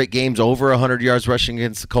 4 straight games over 100 yards rushing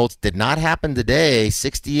against the Colts. Did not happen today.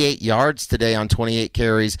 68 yards today on 28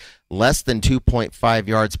 carries, less than 2.5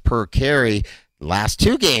 yards per carry. Last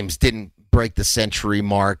 2 games didn't break the century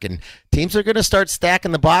mark, and teams are going to start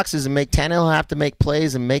stacking the boxes and make Tannehill have to make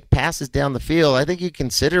plays and make passes down the field. I think you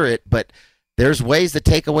consider it, but there's ways to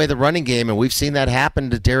take away the running game, and we've seen that happen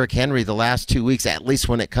to Derrick Henry the last 2 weeks, at least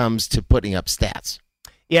when it comes to putting up stats.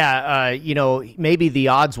 Yeah, maybe the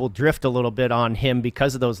odds will drift a little bit on him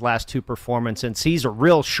because of those last 2 performances. He's a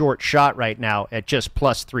real short shot right now at just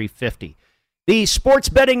plus 350. The Sports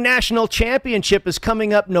Betting National Championship is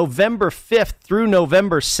coming up November 5th through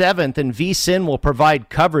November 7th, and VSiN will provide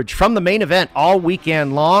coverage from the main event all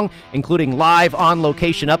weekend long, including live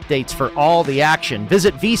on-location updates for all the action.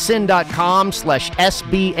 Visit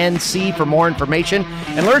vsin.com/SBNC for more information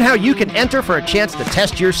and learn how you can enter for a chance to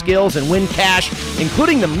test your skills and win cash,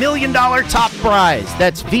 including the $1 million top prize.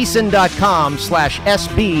 That's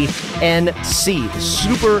vsin.com/SBNC. The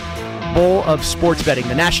Super Bowl of sports betting,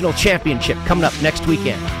 the national championship, coming up next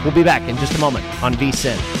weekend. We'll be back in just a moment on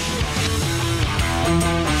VSiN.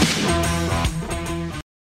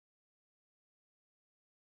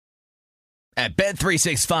 At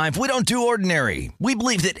Bet365, we don't do ordinary. We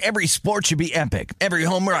believe that every sport should be epic. Every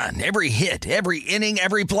home run, every hit, every inning,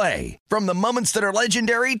 every play. From the moments that are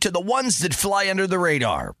legendary to the ones that fly under the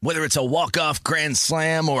radar. Whether it's a walk-off grand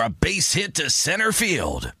slam or a base hit to center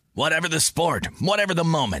field. Whatever the sport, whatever the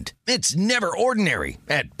moment, it's never ordinary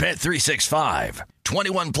at Bet365.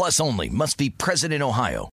 21 plus only. Must be present in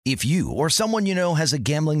Ohio. If you or someone you know has a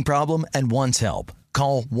gambling problem and wants help,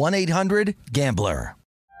 call 1-800-GAMBLER.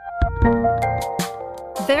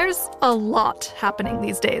 There's a lot happening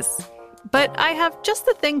these days, but I have just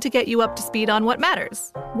the thing to get you up to speed on what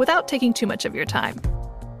matters without taking too much of your time.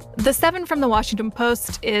 The 7 from the Washington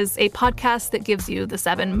Post is a podcast that gives you the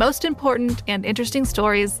 7 most important and interesting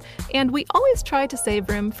stories, and we always try to save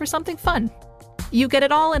room for something fun. You get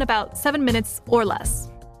it all in about 7 minutes or less.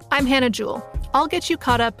 I'm Hannah Jewell. I'll get you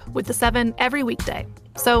caught up with The 7 every weekday.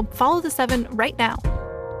 So follow The 7 right now.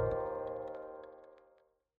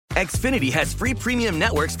 Xfinity has free premium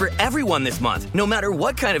networks for everyone this month, no matter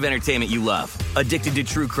what kind of entertainment you love. Addicted to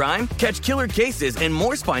true crime? Catch killer cases and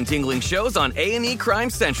more spine-tingling shows on A&E Crime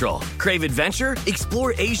Central. Crave adventure?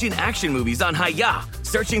 Explore Asian action movies on Hi-Ya.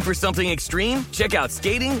 Searching for something extreme? Check out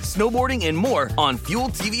skating, snowboarding, and more on Fuel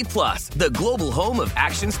TV Plus, the global home of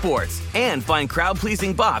action sports. And find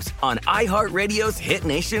crowd-pleasing bops on iHeartRadio's Hit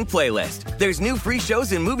Nation playlist. There's new free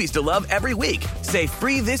shows and movies to love every week. Say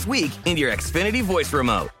free this week in your Xfinity voice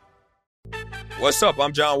remote. What's up?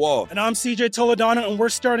 I'm John Wall. And I'm CJ Toledano, and we're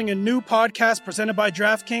starting a new podcast presented by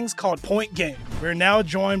DraftKings called Point Game. We're now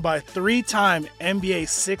joined by three-time NBA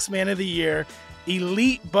Sixth Man of the Year,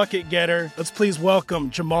 elite bucket getter. Let's please welcome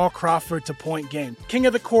Jamal Crawford to Point Game. King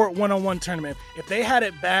of the Court one-on-one tournament. If they had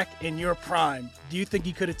it back in your prime, do you think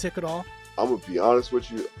you could have took it all? I'm going to be honest with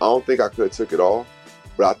you. I don't think I could have took it all,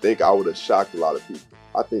 but I think I would have shocked a lot of people.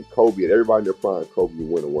 I think Kobe and everybody in their prime, Kobe would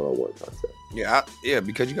win a one-on-one contest. Yeah,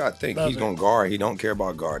 because you got to think he's going to guard. He don't care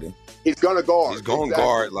about guarding. He's going to guard. He's going to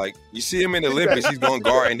guard. Like, you see him in the Olympics, he's going to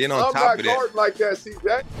guard. And then on top of that. I'm not guarding like that,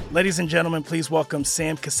 CJ. Ladies and gentlemen, please welcome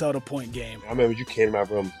Sam Cassell to Point Game. I remember you came out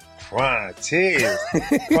from crying, tears,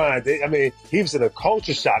 crying. I mean, he was in a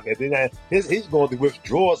culture shock. And then he's going through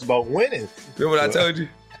withdrawals about winning. Remember what I told you?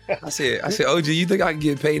 I said, OG, you think I can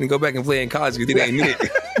get paid and go back and play in college because it ain't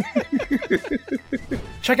it?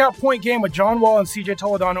 Check out Point Game with John Wall and CJ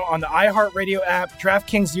Toledano on the iHeartRadio app,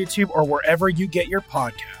 DraftKings YouTube, or wherever you get your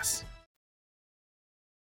podcasts.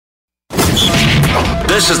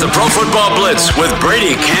 This is the Pro Football Blitz with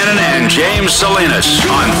Brady Cannon and James Salinas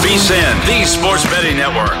on VSiN, the Sports Betting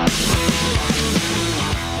Network.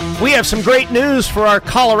 We have some great news for our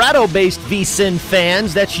Colorado-based VSiN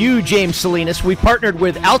fans. That's you, James Salinas. We partnered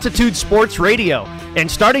with Altitude Sports Radio. And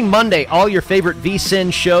starting Monday, all your favorite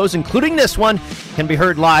VSiN shows, including this one, can be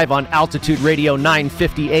heard live on Altitude Radio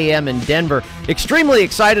 950 AM in Denver. Extremely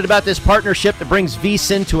excited about this partnership that brings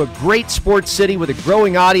VSiN to a great sports city with a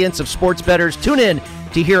growing audience of sports bettors. Tune in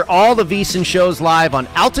to hear all the VSiN shows live on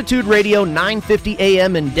Altitude Radio 950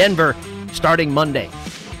 AM in Denver starting Monday.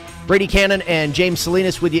 Brady Cannon and James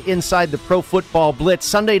Salinas with you inside the Pro Football Blitz.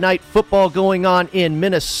 Sunday night football going on in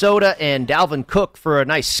Minnesota, and Dalvin Cook for a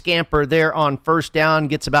nice scamper there on first down.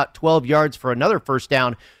 Gets about 12 yards for another first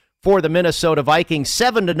down for the Minnesota Vikings.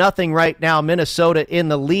 7-0 right now. Minnesota in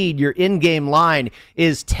the lead. Your in-game line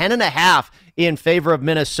is 10.5 in favor of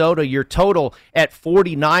Minnesota. Your total at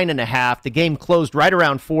 49.5. The game closed right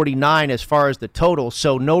around 49 as far as the total,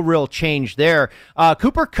 so no real change there.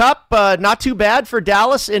 Cooper Kupp, not too bad for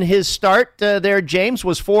Dallas in his start there. James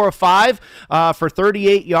was 4 of 5 for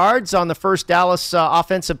 38 yards on the first Dallas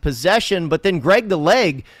offensive possession, but then Greg the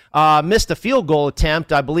Leg missed a field goal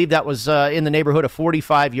attempt. I believe that was in the neighborhood of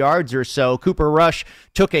 45 yards or so. Cooper Rush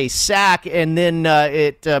took a sack, and then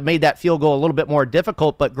it made that field goal a little bit more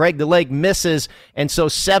difficult, but Greg the Leg misses, and so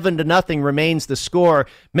 7-0 remains the score.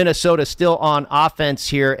 Minnesota still on offense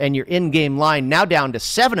here, and your in-game line now down to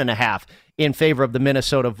 7.5 in favor of the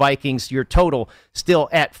Minnesota Vikings. Your total still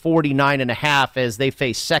at 49.5 as they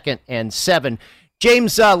face 2nd and 7.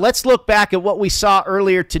 James, let's look back at what we saw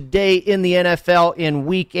earlier today in the NFL in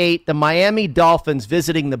Week 8. The Miami Dolphins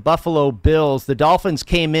visiting the Buffalo Bills. The Dolphins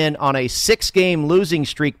came in on a 6-game losing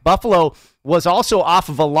streak. Buffalo was also off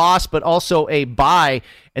of a loss, but also a bye.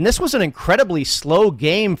 And this was an incredibly slow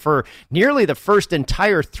game for nearly the first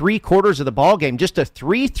entire 3 quarters of the ballgame. Just a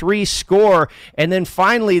 3-3 score, and then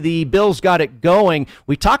finally the Bills got it going.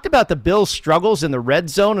 We talked about the Bills' struggles in the red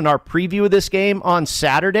zone in our preview of this game on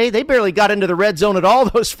Saturday. They barely got into the red zone at all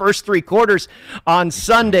those first 3 quarters on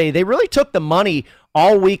Sunday. They really took the money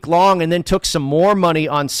all week long and then took some more money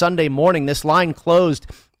on Sunday morning. This line closed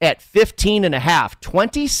at 15.5,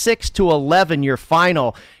 26-11 your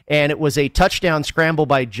final, and it was a touchdown scramble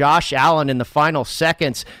by Josh Allen in the final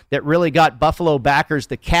seconds that really got Buffalo backers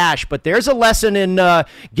the cash. But there's a lesson in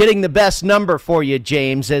getting the best number for you,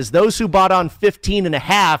 James, as those who bought on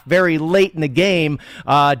 15.5 very late in the game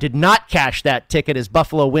did not cash that ticket as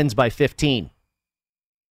Buffalo wins by 15.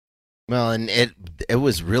 Well, and it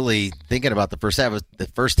was really, thinking about the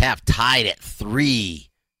first half tied at 3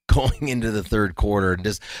 going into the third quarter.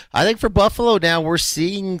 And I think for Buffalo now, we're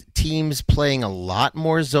seeing teams playing a lot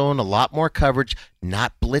more zone, a lot more coverage,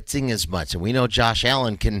 not blitzing as much. And we know Josh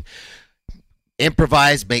Allen can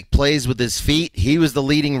improvise, make plays with his feet. He was the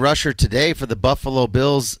leading rusher today for the Buffalo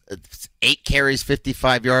Bills. 8 carries,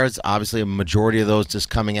 55 yards. Obviously, a majority of those just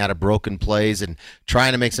coming out of broken plays and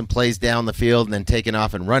trying to make some plays down the field and then taking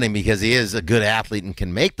off and running because he is a good athlete and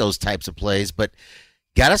can make those types of plays. But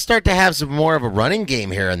got to start to have some more of a running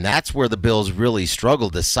game here, and that's where the Bills really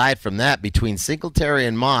struggled. Aside from that, between Singletary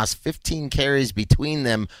and Moss, 15 carries between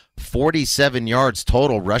them, 47 yards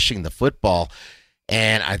total rushing the football.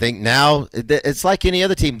 And I think now it's like any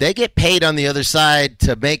other team. They get paid on the other side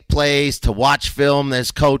to make plays, to watch film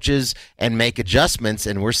as coaches, and make adjustments.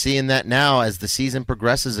 And we're seeing that now as the season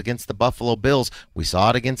progresses against the Buffalo Bills. We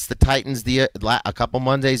saw it against the Titans a couple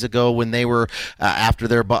Mondays ago when they were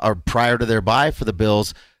prior to their bye for the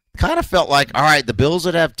Bills. Kind of felt like, all right, the Bills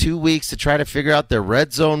would have 2 weeks to try to figure out their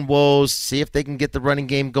red zone woes, see if they can get the running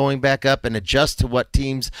game going back up and adjust to what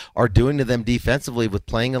teams are doing to them defensively with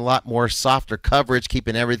playing a lot more softer coverage,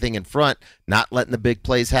 keeping everything in front, not letting the big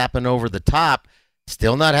plays happen over the top.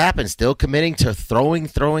 Still not happening. Still committing to throwing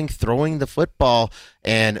the football,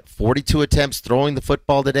 and 42 attempts throwing the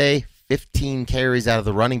football today, 15 carries out of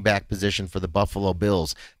the running back position for the Buffalo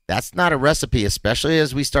Bills. That's not a recipe, especially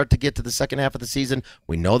as we start to get to the second half of the season.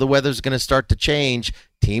 We know the weather's going to start to change.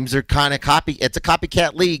 Teams are kind of it's a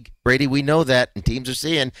copycat league, Brady. We know that, and teams are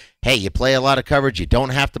seeing, hey, you play a lot of coverage. You don't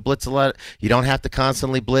have to blitz a lot. You don't have to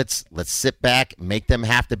constantly blitz. Let's sit back, make them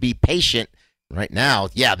have to be patient. Right now,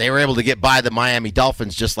 yeah, they were able to get by the Miami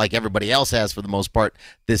Dolphins just like everybody else has for the most part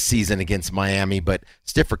this season against Miami, but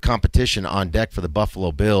stiffer competition on deck for the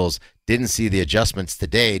Buffalo Bills. Didn't see the adjustments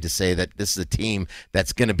today to say that this is a team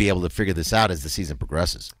that's going to be able to figure this out as the season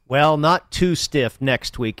progresses. Well, not too stiff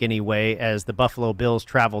next week anyway, as the Buffalo Bills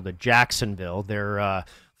travel to Jacksonville. Their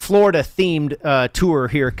Florida-themed tour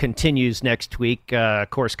here continues next week. Of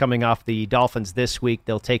course, coming off the Dolphins this week,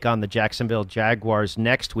 they'll take on the Jacksonville Jaguars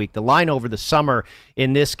next week. The line over the summer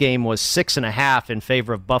in this game was 6.5 in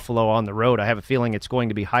favor of Buffalo on the road. I have a feeling it's going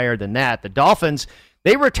to be higher than that. The Dolphins,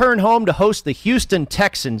 they return home to host the Houston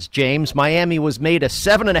Texans, James. Miami was made a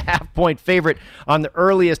 7.5-point favorite on the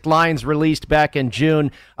earliest lines released back in June.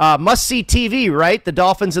 Must-see TV, right? The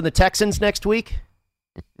Dolphins and the Texans next week?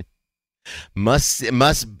 Must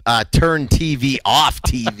turn TV off.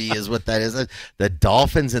 TV is what that is. The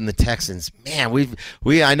Dolphins and the Texans. Man,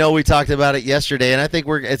 I know we talked about it yesterday, and I think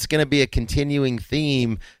it's going to be a continuing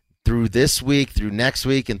theme through this week, through next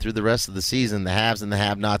week, and through the rest of the season. The haves and the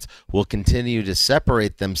have-nots will continue to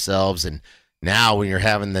separate themselves, and now when you're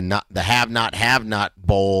having the have-not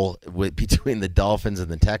bowl between the Dolphins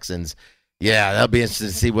and the Texans. Yeah, that'll be interesting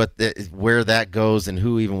to see where that goes and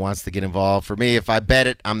who even wants to get involved. For me, if I bet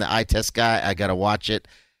it, I'm the eye test guy. I got to watch it.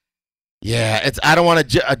 Yeah, I don't want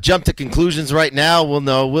to jump to conclusions right now. We'll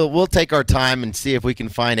know. We'll take our time and see if we can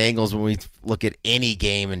find angles when we look at any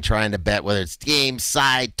game and trying to bet whether it's game,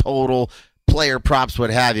 side, total, player props, what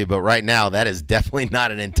have you. But right now, that is definitely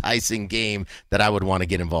not an enticing game that I would want to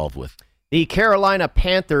get involved with. The Carolina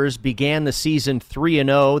Panthers began the season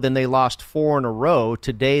 3-0, then they lost 4 in a row.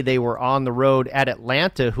 Today they were on the road at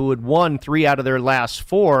Atlanta, who had won 3 out of their last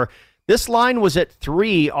 4. This line was at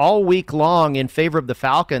 3 all week long in favor of the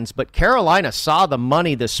Falcons, but Carolina saw the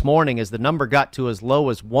money this morning as the number got to as low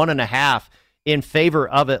as 1.5 in favor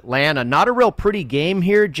of Atlanta. Not a real pretty game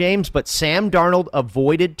here, James, but Sam Darnold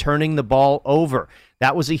avoided turning the ball over.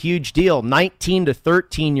 That was a huge deal.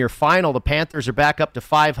 19-13 your final. The Panthers are back up to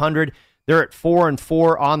 500. They're at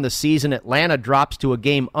 4-4 on the season. Atlanta drops to a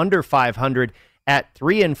game under 500 at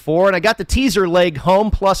 3-4. And I got the teaser leg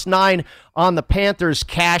home +9 on the Panthers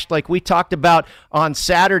cashed like we talked about on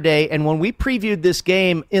Saturday. And when we previewed this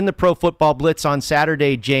game in the Pro Football Blitz on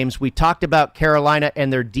Saturday, James, we talked about Carolina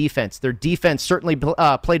and their defense. Their defense certainly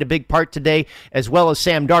played a big part today, as well as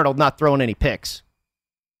Sam Darnold not throwing any picks.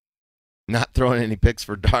 Not throwing any picks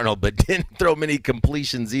for Darnold, but didn't throw many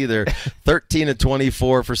completions either. 13-24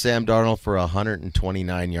 for Sam Darnold for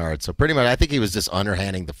 129 yards. So pretty much I think he was just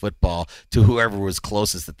underhanding the football to whoever was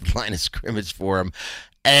closest at the line of scrimmage for him.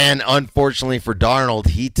 And unfortunately for Darnold,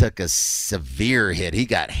 he took a severe hit. He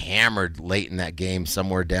got hammered late in that game,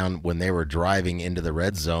 somewhere down when they were driving into the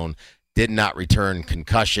red zone. Did not return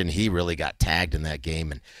concussion. He really got tagged in that game.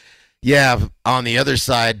 And yeah, on the other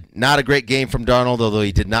side, not a great game from Darnold, although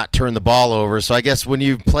he did not turn the ball over. So I guess when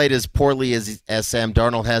you've played as poorly as Sam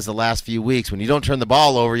Darnold has the last few weeks, when you don't turn the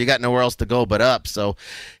ball over, you got nowhere else to go but up. So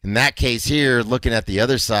in that case here, looking at the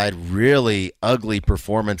other side, really ugly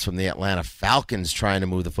performance from the Atlanta Falcons trying to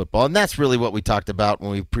move the football. And that's really what we talked about when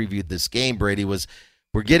we previewed this game, Brady, was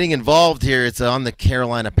we're getting involved here. It's on the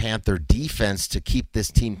Carolina Panther defense to keep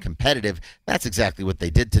this team competitive. That's exactly what they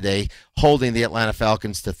did today, holding the Atlanta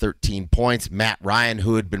Falcons to 13 points. Matt Ryan,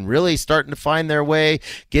 who had been really starting to find their way,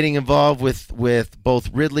 getting involved with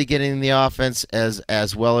both Ridley getting in the offense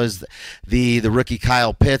as well as the rookie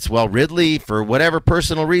Kyle Pitts. Well, Ridley, for whatever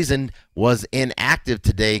personal reason, was inactive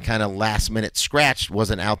today, kind of last-minute scratched,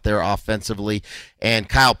 wasn't out there offensively. And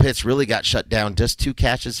Kyle Pitts really got shut down, just 2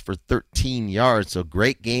 catches for 13 yards. So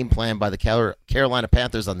great game plan by the Carolina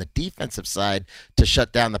Panthers on the defensive side to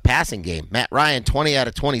shut down the passing game. Matt Ryan, 20 out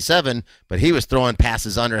of 27, but he was throwing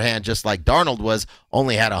passes underhand just like Darnold was,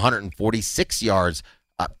 only had 146 yards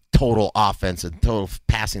total offense and total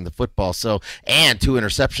passing the football. So, and 2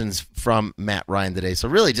 interceptions from Matt Ryan today. So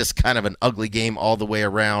really just kind of an ugly game all the way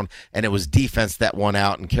around. And it was defense that won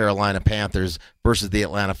out, and Carolina Panthers versus the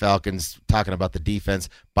Atlanta Falcons. Talking about the defense,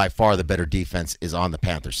 by far the better defense is on the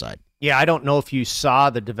Panther side. Yeah, I don't know if you saw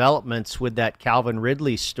the developments with that Calvin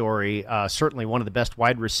Ridley story. Certainly one of the best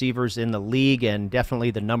wide receivers in the league, and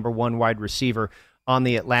definitely the number 1 wide receiver on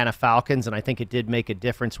the Atlanta Falcons, and I think it did make a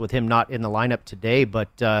difference with him not in the lineup today,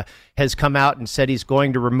 but has come out and said he's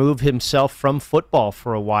going to remove himself from football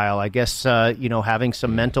for a while. I guess, having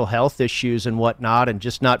some mental health issues and whatnot, and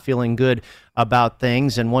just not feeling good about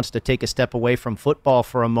things, and wants to take a step away from football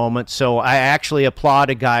for a moment. So I actually applaud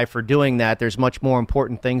a guy for doing that. There's much more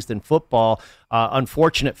important things than football.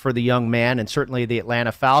 Unfortunate for the young man, and certainly the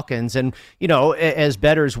Atlanta Falcons. And, as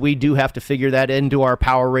bettors, we do have to figure that into our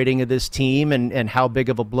power rating of this team, and how big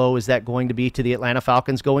of a blow is that going to be to the Atlanta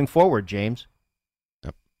Falcons going forward, James?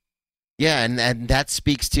 Yeah, and that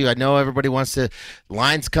speaks to, I know everybody wants to,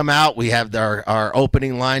 lines come out. We have our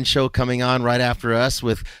opening line show coming on right after us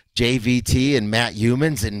with JVT and Matt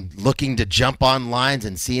Humans, and looking to jump on lines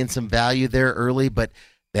and seeing some value there early. But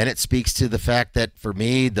then it speaks to the fact that, for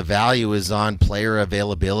me, the value is on player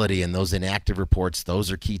availability, and those inactive reports,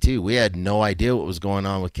 those are key too. We had no idea what was going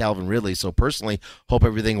on with Calvin Ridley, so personally hope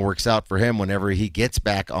everything works out for him whenever he gets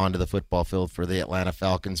back onto the football field for the Atlanta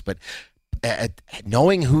Falcons. But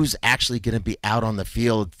knowing who's actually going to be out on the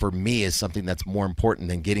field, for me, is something that's more important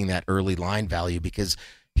than getting that early line value, because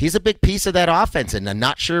he's a big piece of that offense, and I'm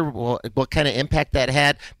not sure what kind of impact that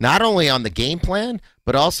had, not only on the game plan,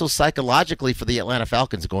 but also psychologically for the Atlanta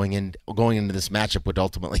Falcons going into this matchup, would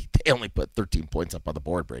ultimately, they only put 13 points up on the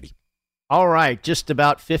board, Brady. All right, just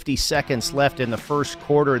about 50 seconds left in the first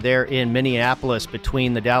quarter there in Minneapolis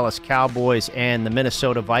between the Dallas Cowboys and the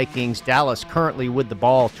Minnesota Vikings. Dallas currently with the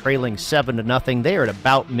ball, trailing 7-0. They are at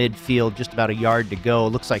about midfield, just about a yard to go.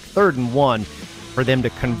 Looks like 3rd and 1 for them to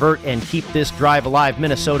convert and keep this drive alive.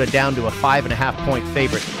 Minnesota down to a 5.5-point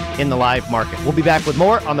favorite in the live market. We'll be back with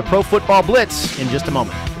more on the Pro Football Blitz in just a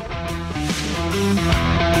moment.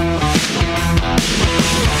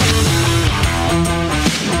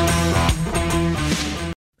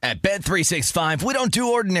 At Bet365, we don't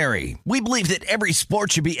do ordinary. We believe that every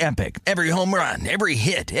sport should be epic. Every home run, every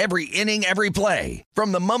hit, every inning, every play.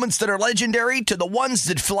 From the moments that are legendary to the ones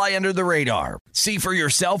that fly under the radar. See for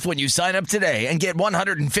yourself when you sign up today and get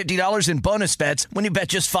 $150 in bonus bets when you bet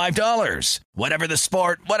just $5. Whatever the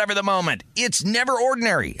sport, whatever the moment, it's never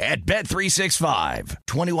ordinary at Bet365.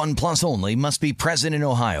 21 plus only. Must be present in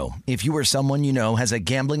Ohio. If you or someone you know has a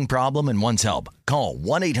gambling problem and wants help, call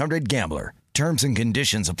 1-800-GAMBLER. Terms and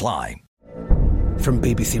conditions apply. From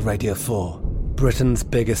BBC Radio 4, Britain's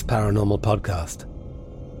biggest paranormal podcast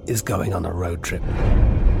is going on a road trip.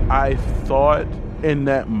 I thought in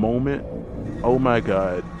that moment, oh my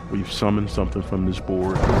God, we've summoned something from this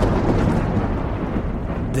board.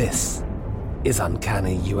 This is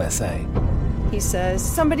Uncanny USA. He says,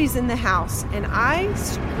 somebody's in the house, and I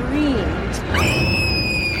screamed.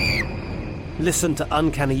 Listen to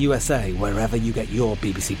Uncanny USA wherever you get your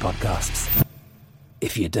BBC podcasts,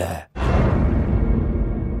 if you dare.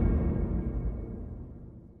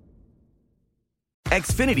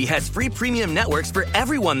 Xfinity has free premium networks for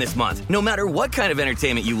everyone this month, no matter what kind of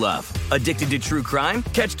entertainment you love. Addicted to true crime?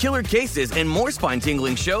 Catch killer cases and more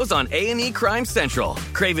spine-tingling shows on A&E Crime Central.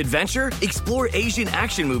 Crave adventure? Explore Asian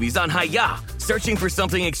action movies on Hi-YAH. Searching for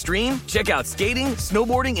something extreme? Check out skating,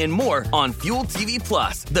 snowboarding, and more on Fuel TV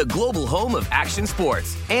Plus, the global home of action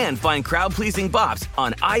sports. And find crowd-pleasing bops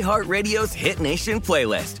on iHeartRadio's Hit Nation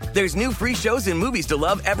playlist. There's new free shows and movies to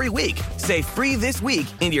love every week. Say free this week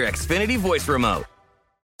in your Xfinity voice remote.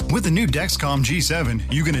 With the new Dexcom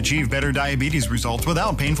G7, you can achieve better diabetes results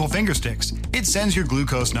without painful finger sticks. It sends your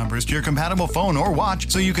glucose numbers to your compatible phone or watch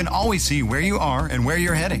so you can always see where you are and where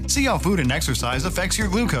you're heading. See how food and exercise affects your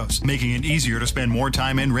glucose, making it easier to spend more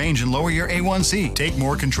time in range and lower your A1C. Take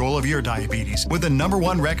more control of your diabetes with the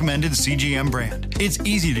 #1 recommended CGM brand. It's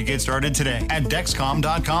easy to get started today at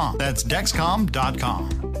Dexcom.com. That's Dexcom.com.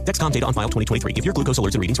 Dexcom data on file 2023. If your glucose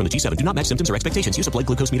alerts and readings from the G7 do not match symptoms or expectations, use a blood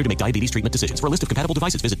glucose meter to make diabetes treatment decisions. For a list of compatible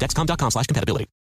devices, visit Dexcom.com/compatibility.